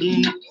lẹ́ẹ̀kan,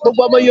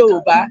 gbogbo ọmọ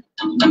Yorùbá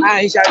à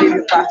ń ṣàlè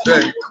nípa.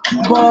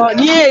 Bọ̀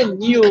ní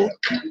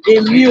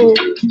èmi o,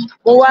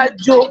 mo wá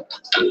jó,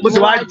 mo sì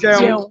wá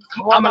jẹun,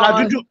 àmàlà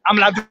dúdú.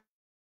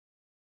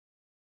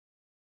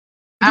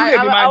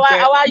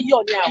 Àwa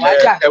yọ̀ ni àwa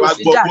jà. Ẹ wá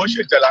gbọ́ bó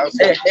ṣe jẹ̀ là ń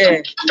sọ.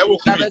 Ẹ wò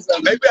kún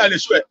mi, ẹgbẹ́ àlè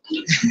ṣọ ẹ̀,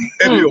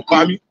 ẹbí ò pa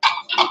mí,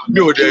 mi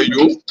ò dẹ̀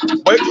yó.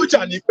 Bọ́ ètò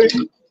ìjà ni pé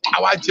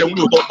àwa jẹun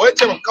lóòótọ́, bọ́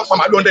ètò ìjà ká pa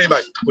màálù ọ̀dẹ́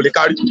ìbàyí kò lè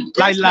kárí.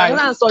 Láíláí.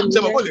 Ṣé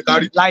mo kò lè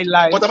kárí?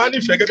 Láíláí. Bọ́tà bá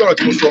nífẹ̀ẹ́ gẹ́gẹ́ ọ̀rọ̀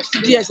tí mo sọ.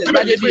 DSS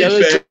bá dé bí ẹ̀rọ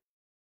ìjọ.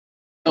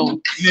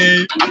 Ní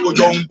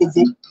àkójọ ohun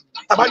gbogbo.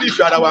 Tá bá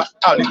nífẹ̀ẹ́ ara wa,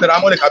 a ò ní tẹra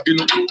mọ́lẹ̀ ká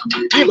bínú.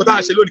 Ní nǹkan tá à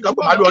ń ṣe lónìí ká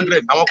pọ̀ màálù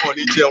 100, àwọn kan ò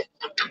ní jẹun.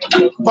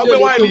 Pọ́pẹ́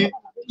wáìnì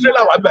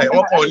tírélà wà gbà ẹ̀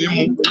wọ́n kàn ò ní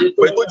mú.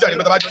 Òye tó jà ní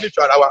bọ́tà bá jọ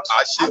nífẹ̀ẹ́ ara wa,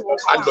 à ṣe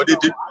à lọ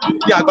dédé.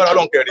 Ní agbára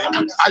Ọlọ́run kẹrin,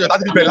 ayọ̀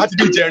láti bíbẹ̀ láti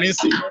bí ìjẹrin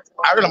sí.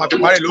 Ayọ̀ làwọn àti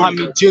parí lórí.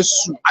 Àmín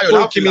Jésù. Ayọ̀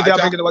láti bí ìjà.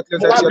 Mo wá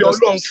bí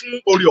Ọlọ́run fún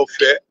orí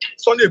ọ̀fẹ́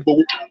Sunday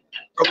Igboho.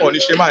 Kọ́kọ́ ò ní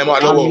ṣe máa ẹ̀ mọ́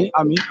àlọ́wọ́.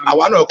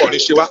 Àwa náà kọ́kọ́ ò ní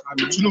ṣe wá.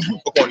 Tinubu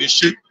kọ́kọ́ ò ní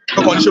ṣe.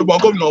 Kọ́kọ́ ò ní ṣe gbọ́n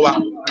gómìnà wa.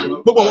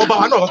 Gbogbo wọn bá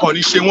wa náà kọ́kọ́ ò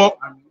ní ṣe wọ́n.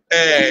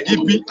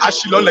 Ibi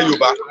aṣílọ́lẹ̀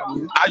Yorùbá,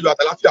 ayọ̀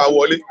àtàláfíà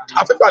wọlé,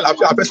 afẹ́fẹ́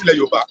àlàáfíà afẹ́sílẹ̀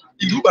Yorùbá,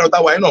 ìlú Ìbàdàn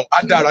táwa yẹn náà á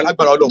dára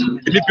lágbára Ọlọ́run.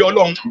 Èmi bí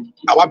Ọlọ́run,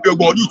 àwa bí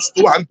ọgbọ́n youth tó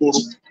wà ń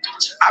gbòòrò,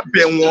 á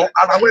bẹ̀ wọn,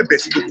 ara wọn ẹ̀bẹ̀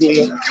sí gbogbo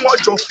wọn, kí wọ́n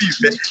jọ fi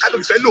ìfẹ́, kájọ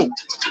ìfẹ́ lò.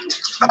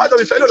 Tábàjọ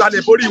ìfẹ́ lò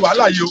lálẹ́ borí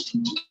wàhálà yìí o.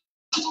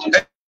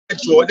 Ẹ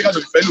jọ ẹ jẹ́ kájọ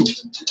ìfẹ́ lò,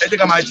 ẹ jẹ́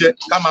ká máa jẹ,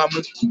 ká máa mú,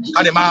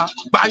 ká lè máa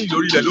gbáyìn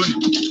lórí ilẹ̀ lónìí.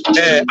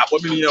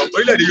 Àbọ̀mí nìyẹn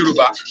orílẹ̀-èdè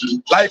Yorùbá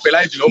láìpẹ́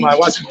láì jìnnà ó máa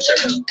wá sí ìmúṣẹ.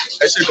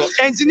 Ẹ ṣé gan.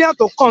 Engineer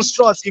to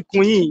construct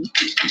ikùn yìí,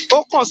 ó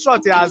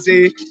construct as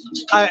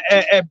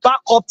a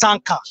backup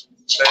tanker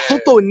fún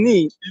tòní.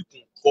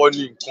 Ikùn kọ́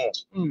ní nǹkan,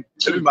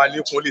 ẹlòmíì máa ní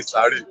ikùn ó lè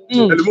sáré,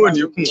 ẹlòmíì ò ní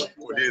ikùn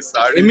kò lè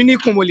sáré. Èmi ní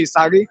ikùn mo lè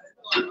sáré.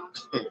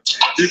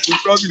 Ikùn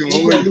trọ́bì ni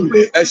wọ́n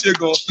wẹ̀. Ẹ ṣé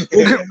gan.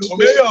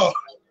 Òmíyàn.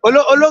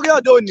 Olórí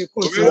ọ̀dọ́ ò ní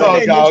kùn sí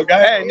ọ̀gá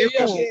ẹ̀ ní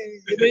kùn.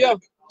 Òmíyàn.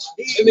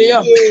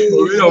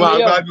 Òmíyàn máa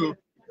gbádùn.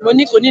 Mo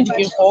ní kò ní ìdí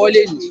kí n fọwọ́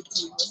lé ní.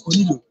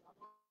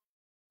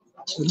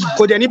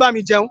 Kò dẹ̀ ní bá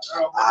mi jẹun.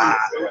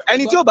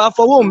 Ẹni tí ò bá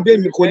fọwọ́ òun bẹ́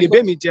mi kò lè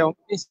bẹ́ mi jẹun.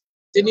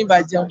 Tẹ́ni bá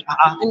jẹun.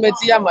 Nígbà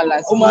tí àmàlà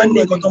sí. Ó máa ń ní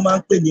nǹkan tó máa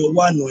ń pè ní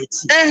owó àná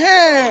ẹtì.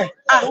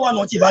 Owó àná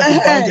ẹtì bá ti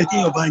bá ń jẹ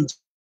téèyàn bá ń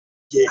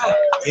jẹ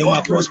èèyàn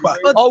máa prosper.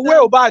 Ọwọ́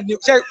ò bá ní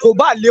kò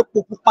bá lépo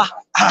pupa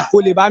kò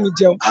lè bá mi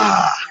jẹun.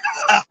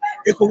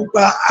 Epo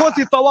pupa. Kó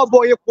ti tọwọ́ bọ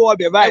epo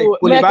ọbẹ̀ báyìí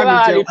kò lè bá mi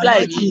jẹun.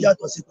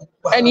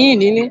 Ẹni yìí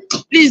ní,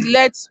 please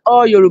let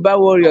all Yoruba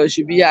warriors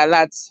should be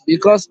alert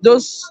because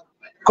those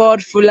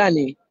called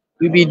Fulani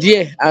will be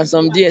there and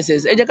some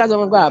DSS. Ẹ jẹ́ ká sọ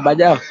fún pé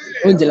àbájá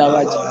oúnjẹ la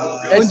wá jẹ.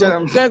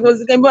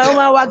 Wọ́n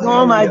máa wá gan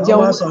wọ́n máa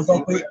jẹun. Wọ́n sọ fún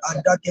pé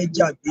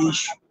adákẹ́jà bí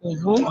èṣù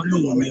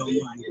Ọlọ́run ni ọmọ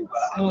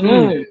Yorùbá.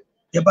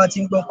 Ẹ bá ti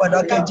ń gbọ́ pé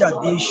adákẹ́jà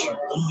bí èṣù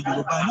ọmọ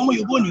Yorùbá. Ọmọ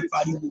Yorùbá ò ní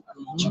pariwo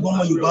ṣùgbọ́n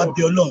ọmọ Yorùbá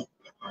bẹ Ọlọ́run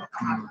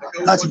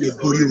láti lè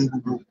borí ohun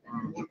gbogbo.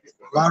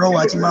 Wàárọ̀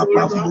wa ti máa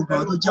pa fún gbogbo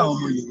àwọn tó jẹ́ àwọn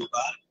ọmọ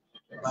Yorùbá.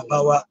 Bàbá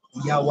wa,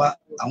 ìyá wa,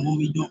 àwọn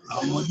omidan,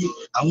 àwọn ọmọdé,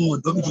 àwọn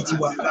ọ̀dọ́ bíi títí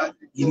wa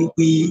ní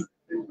wípé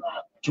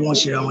kí wọ́n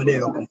ṣe ra wọn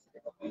lẹ́ẹ̀kan.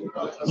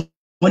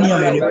 Wọ́n ní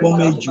àwọn ẹ̀rìn pọ́n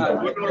méjì.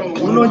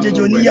 Wọ́n ló ń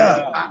jẹjọ níyà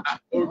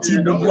tí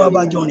gbogbo wa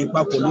bá jọ rìn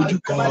papọ̀ lójú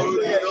kan.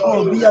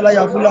 Bí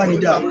aláya Fúlàní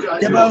dà,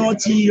 tẹ bá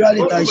rántí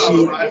rálì tá a ṣe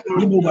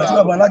ní gbogbo àti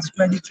bàbá láti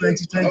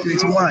 2020,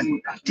 2021.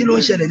 Kí ló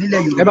ń ṣẹlẹ̀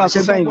nílẹ̀ Yorùbá? Ṣé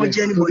wọ́n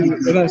jẹ́ níbo ni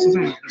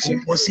kò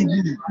pọ̀ sí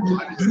bíbí?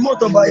 Ìmọ̀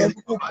tó bá yẹ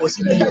kó pọ̀ sí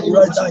bíbí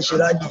ìrora tá a ṣe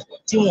rálì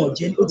tí wọ́n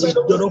jẹ́ ó ti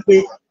dọ́dọ́ pé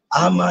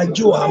a máa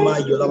jó a máa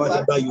yọ̀ la máa fi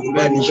gba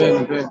Yorùbá nation.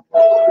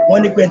 Wọ́n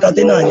ní pé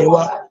entertainer ni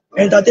wá.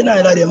 Entertainer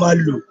yẹn láti máa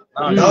lò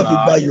láwọn fi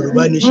gba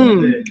Yorùbá nation.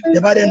 Ẹ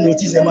bá dẹ̀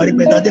notice ẹ máa rí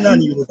pé entertainer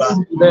ní Yorùbá.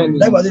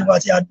 Láìpẹ́ tó bá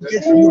ti advocate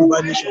fún Yorùbá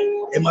nation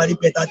ẹ máa rí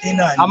pé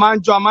entertainer ni. A máa ń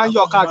jó a máa ń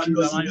yọ̀ káàkiri.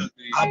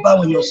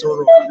 Àbáwọn èèyàn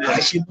sọ̀rọ̀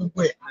àṣẹ gbogbo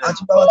ẹ̀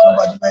àtúbáwá tó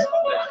bá dúpẹ́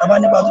bàbá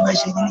nípa tó fẹ́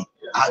ṣe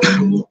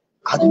kíní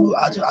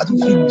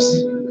àtúfìlù sí.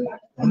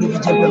 Òun ló fi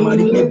jẹ́ pé ẹ máa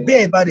rí pé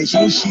bẹ́ẹ̀ bá rẹ̀ ṣe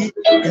ń ṣe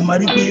ẹ máa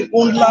rí pé ó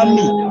ń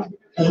lámì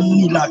òun ní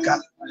ìlàkà.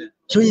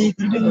 Sóyè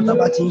ìpínlẹ̀ Èkó tá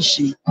bá ti ń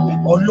ṣe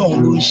Ọlọ́run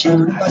ló ń ṣe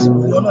lórí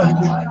àsìkò Ọlọ́run ní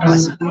pé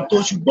àsìkò tó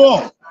ṣùgbọ́n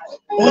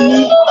wọ́n ní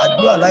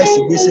àdúrà láìsí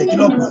gbèsè kí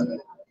lọ́pọ̀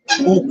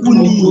òkú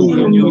ni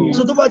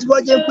so tó bá ti wá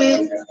jẹ́ pé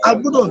a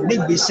gbọ́dọ̀ gbé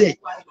gbèsè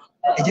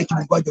ẹ jẹ́ kí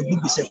gbogbo àjọ gbé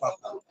gbèsè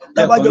papọ̀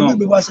tá bá jọ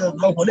gbé gbèsè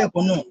papọ̀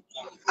lẹ́ẹ̀kan náà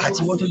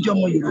àti wọ́n tó jẹ́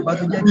ọmọ Yorùbá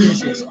tó jẹ́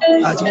DSS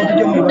àti wọ́n tó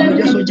jẹ́ ọmọ Yorùbá tó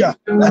jẹ́ sójà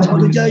àti wọ́n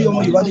tó jẹ́ ọmọ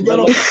Yorùbá tó jẹ́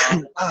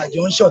ọlọ́pàá àjọ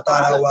ń ṣọ̀tá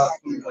ara wa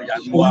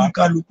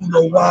oníkálukú lọ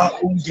wá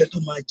oúnjẹ tó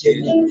máa jẹ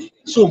ni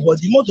so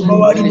bọ̀dì mọ́tò bá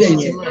wá rí bẹ́ẹ̀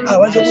yẹn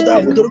àwọn ẹjọ́ tó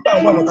dáhùn tó rúpa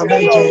àwọn àmọ̀tá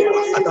bẹ́ẹ̀ jẹ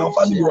àtàwọn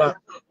fámìlì wa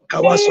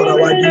káwá sọ̀rọ̀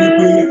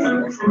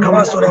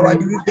wa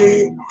di wípé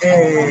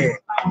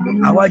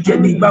àwa jẹ́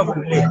ní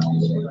ìgbàkúnlẹ̀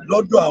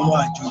lọ́dọ̀ àwọn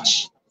àjòjì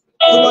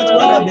tó bá ti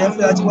wá lábẹ́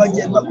ẹ̀fẹ́ àti wá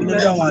jẹ́ ìgbàkúnlẹ̀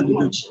lọ́dọ̀ àwọn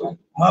àjòjì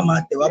wọ́n á máa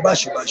tẹ̀ wá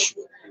báṣubàṣu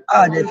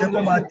àdẹ̀fẹ́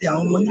kọ́ máa tẹ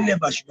àwọn ọmọ nílẹ̀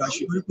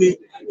báṣubàṣu torí pé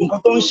nǹkan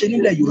tó ń ṣe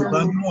nílẹ̀ Yorùbá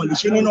bí wọ́n lè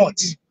ṣe ní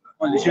nọ́ọ̀tì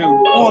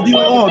wọn bí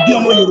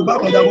ọmọ Yorùbá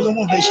kan jagun tó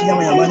wọ́n fẹ́ ṣe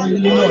yamayama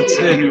ní nọ́ọ̀tì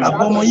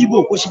àbọ̀ ọmọ Ìgbò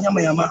kó ṣe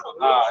yamayama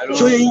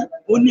ṣóyè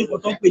ó ní nǹkan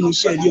tó ń pè ní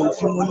iṣẹ́ ilé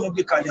òfin wọn yóò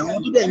gbé kalẹ̀ àwọn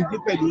tó dẹ̀ ń gbé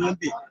pẹ̀lú wọn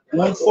bẹ̀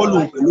wọ́n ń fọ́lò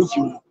pẹ̀lú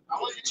òfin wọn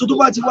tó tó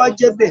bá ti wá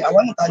jẹ́ bẹ́ẹ̀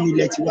àwọn nìta ní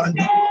ilẹ̀ tí wá ń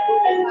bí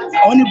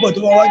àwọn níbọ̀ tó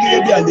wá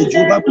gẹ́gẹ́ bí àlejò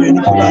ó bá pèrè ní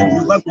Fúlàní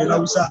ó bá pèrè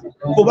láwùsá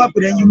ó bá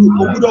pèrè yín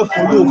kó gbọ́dọ̀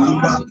fọ́lò òfin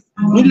wa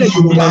nílẹ̀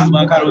Yorùbá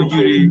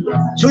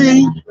ṣóyè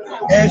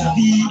ẹ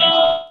fi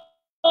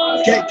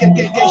kẹ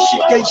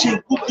ṣe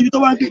ibi tó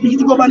bá ń ibi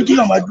tí wọ́n bá ní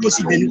kéèyàn máa dúró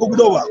sí ibẹ̀ ní kó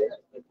gbọ́dọ̀ wà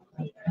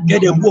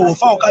gẹ́gẹ́ bú ọ̀wọ̀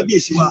fáwọn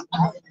kábíyèsí wa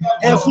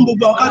ẹ fún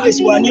gbogbo àwọn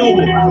kábíyèsí wa ní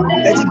ọ̀wọ̀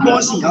ẹ ti gbọ́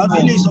sí àwọn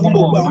fílẹ̀ ìsọ̀rọ̀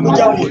gbogbo àwọn tó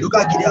jẹ́ àwọn ìlú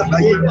káàkiri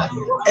àgbáyé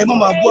ẹ má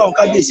máa bú àwọn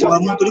kábíyèsí wa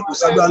mú torí kò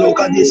sábẹ́ alówó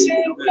kábíyèsí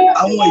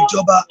àwọn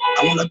ìjọba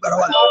àwọn lágbára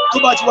wa tó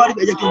bá ti wá rí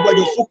bẹ̀jẹ̀ kí gbogbo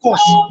àjọ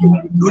focus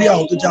lórí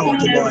àwọn tó jẹ́ àwọn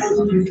ìjọba wa yẹn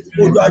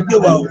odò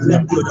àgbéwà ò ní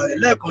bí ọ̀dà rẹ̀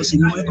lẹ́ẹ̀kan sí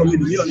ni wọ́n kọ́ mi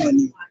lórí ọ̀nà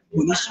ni kò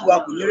ní sú wa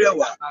kò ní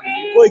rẹwà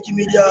Koiki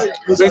Media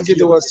ló sá sí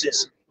ọwọ́ sí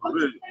ẹ̀sìn.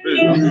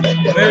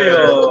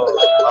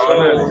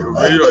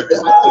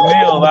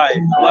 Mayor báyìí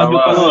wọ́n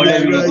dúpẹ́ lọ́wọ́ rẹ̀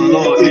mi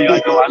lọ́wọ́ ní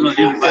àjọ wa náà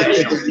ní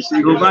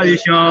Yorùbá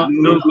nation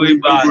ló go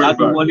ibà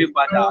láti wọlé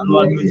padà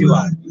lọ́wọ́ tó ti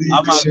wà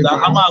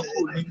a máa kú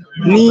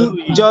ní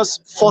just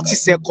 40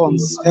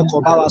 seconds ẹ kò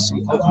bá wa sọ.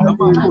 a máa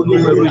kú ní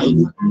pẹ̀lú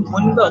yìí mo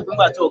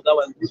nígbà tí ọ̀gá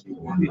wa gbé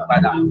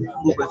padà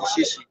gbogbo ẹ̀ ti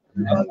ṣe é ṣe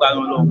nígbà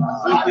yẹn lọ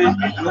wípé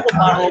ìwọ́n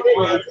máa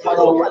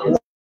rọ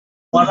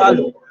wọn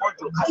aráàlú wọn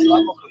jọ ká sí wàá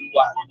pẹ̀lú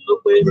wa ló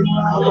pé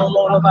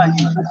ọlọ́run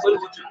báyìí ó pé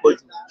ó ti pọ̀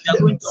jù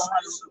ìyàgò ìjọ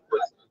wọn ló ti pọ̀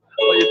jù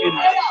ọwọ́ yẹ kí ni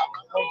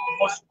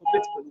wọ́n sọ pé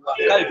pẹ̀lú wa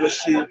káyọ̀dọ̀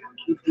ṣe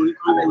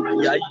gbogbo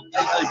ìyá yìí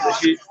káyọ̀dọ̀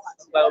ṣe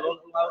gba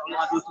ọlọ́run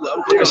adótó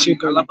àrùkọ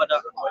ìṣègùn alábàdà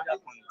ọjà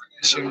kan.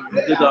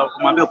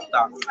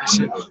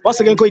 Once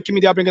again, Koiki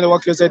Media bringing the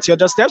work closer to your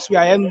doorsteps. We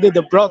are ending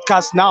the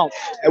broadcast now,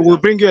 and we'll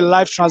bring you a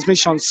live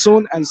transmission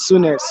soon and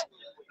soonest.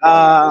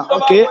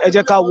 Okay, ẹ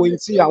jẹ́ ká wo ohun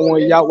tí àwọn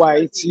ìyá wa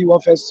yìí tí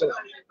wọ́n fẹ́ sọ.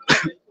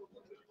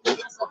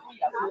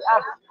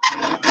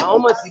 Àwọn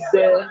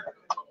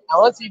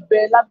ọmọ ti bẹ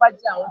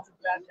lágbájá àwọn ti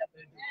bẹ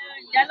àjàbẹ̀rẹ̀.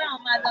 Ìyá náà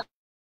máa lọ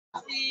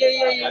sí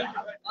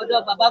ọ̀dọ̀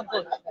bàbá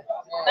God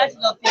láti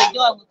lọ fi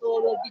ẹjọ́ àwọn tó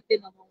rọ́bí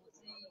tẹ̀nà ọmọ wọn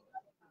sí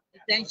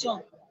detention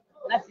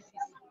láti fi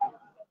sí.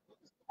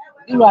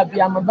 Irú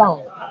abiyamọ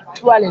báwọn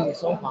tí wàá lè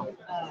sọ pa.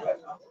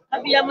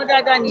 Abiyamọ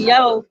dáadáa nìyá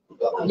o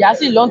ìyá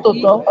sì lọ́n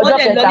tòótọ́ ọjọ́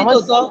kẹta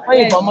wọ́n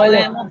yìnbọn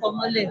mọ́lẹ̀. wọ́n fọ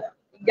mọ́lẹ̀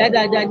ìyá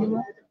dáadáa ni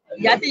wọ́n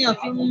ìyá téèyàn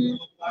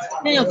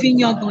fi ń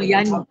yangàn ìyá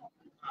ni.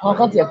 wọn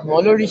kàn tiẹ̀ pọ̀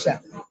wọ́n lóríṣà.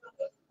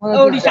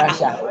 òrìṣà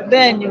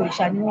bẹ́ẹ̀ ni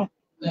òrìṣà ni wọ́n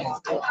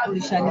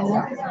òrìṣà ni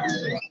wọ́n.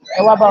 ẹ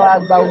wá bá wa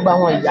gba gbogbo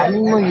àwọn ìyá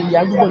nínú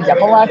ìyá gbogbo ìjà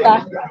kan wá tá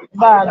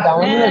bá a gbà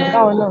wọn nílẹ̀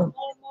káwọn náà.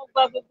 mo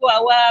gba gbogbo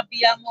àwa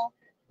abiyamọ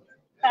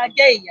tá a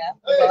jẹ́ ìyá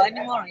gbà wá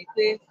nímọ̀ràn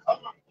pé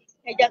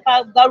ẹ jẹ́ ká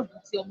gbárùkù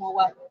ti ọmọ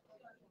wa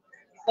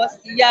because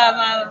ìyá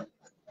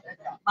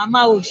màmá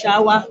òòṣà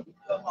wa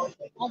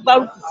wọ́n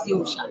gbárùkù ti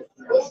òòṣà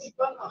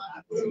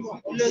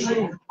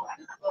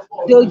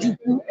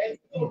dojúkú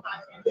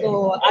so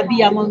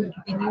abiyamọ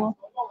gidi ni wọ́n.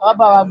 wọ́n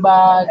bá wa gba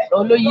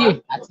olóyè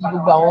àti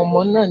gbogbo àwọn ọmọ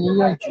náà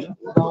níyànjú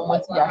àwọn ọmọ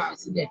tí ìyá fi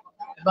sílẹ̀.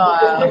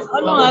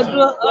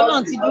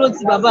 Ọlọ́run ti dúró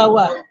ti bàbá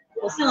wa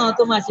kò sí àwọn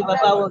tó máa ṣe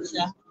bàbá wa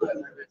ṣá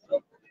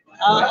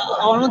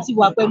ọ̀run ti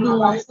wà pẹ̀lú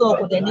wọn sọ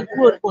kò dẹ̀ ní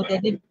kúrò kò dẹ̀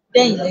ní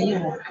dẹ̀yìn lẹ́yìn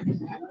wọn.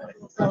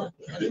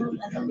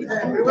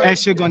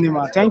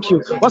 Thank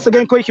you. Once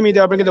again, Koiki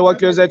Media bringing the world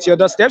closer to your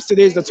doorsteps.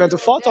 Today is the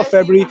 24th of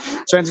February,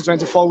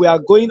 2024. We are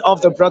going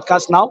off the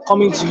broadcast now,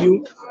 coming to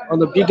you on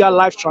the bigger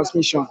live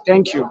transmission.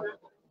 Thank you.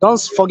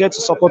 Don't forget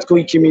to support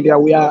Koiki Media.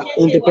 We are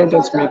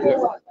independent media.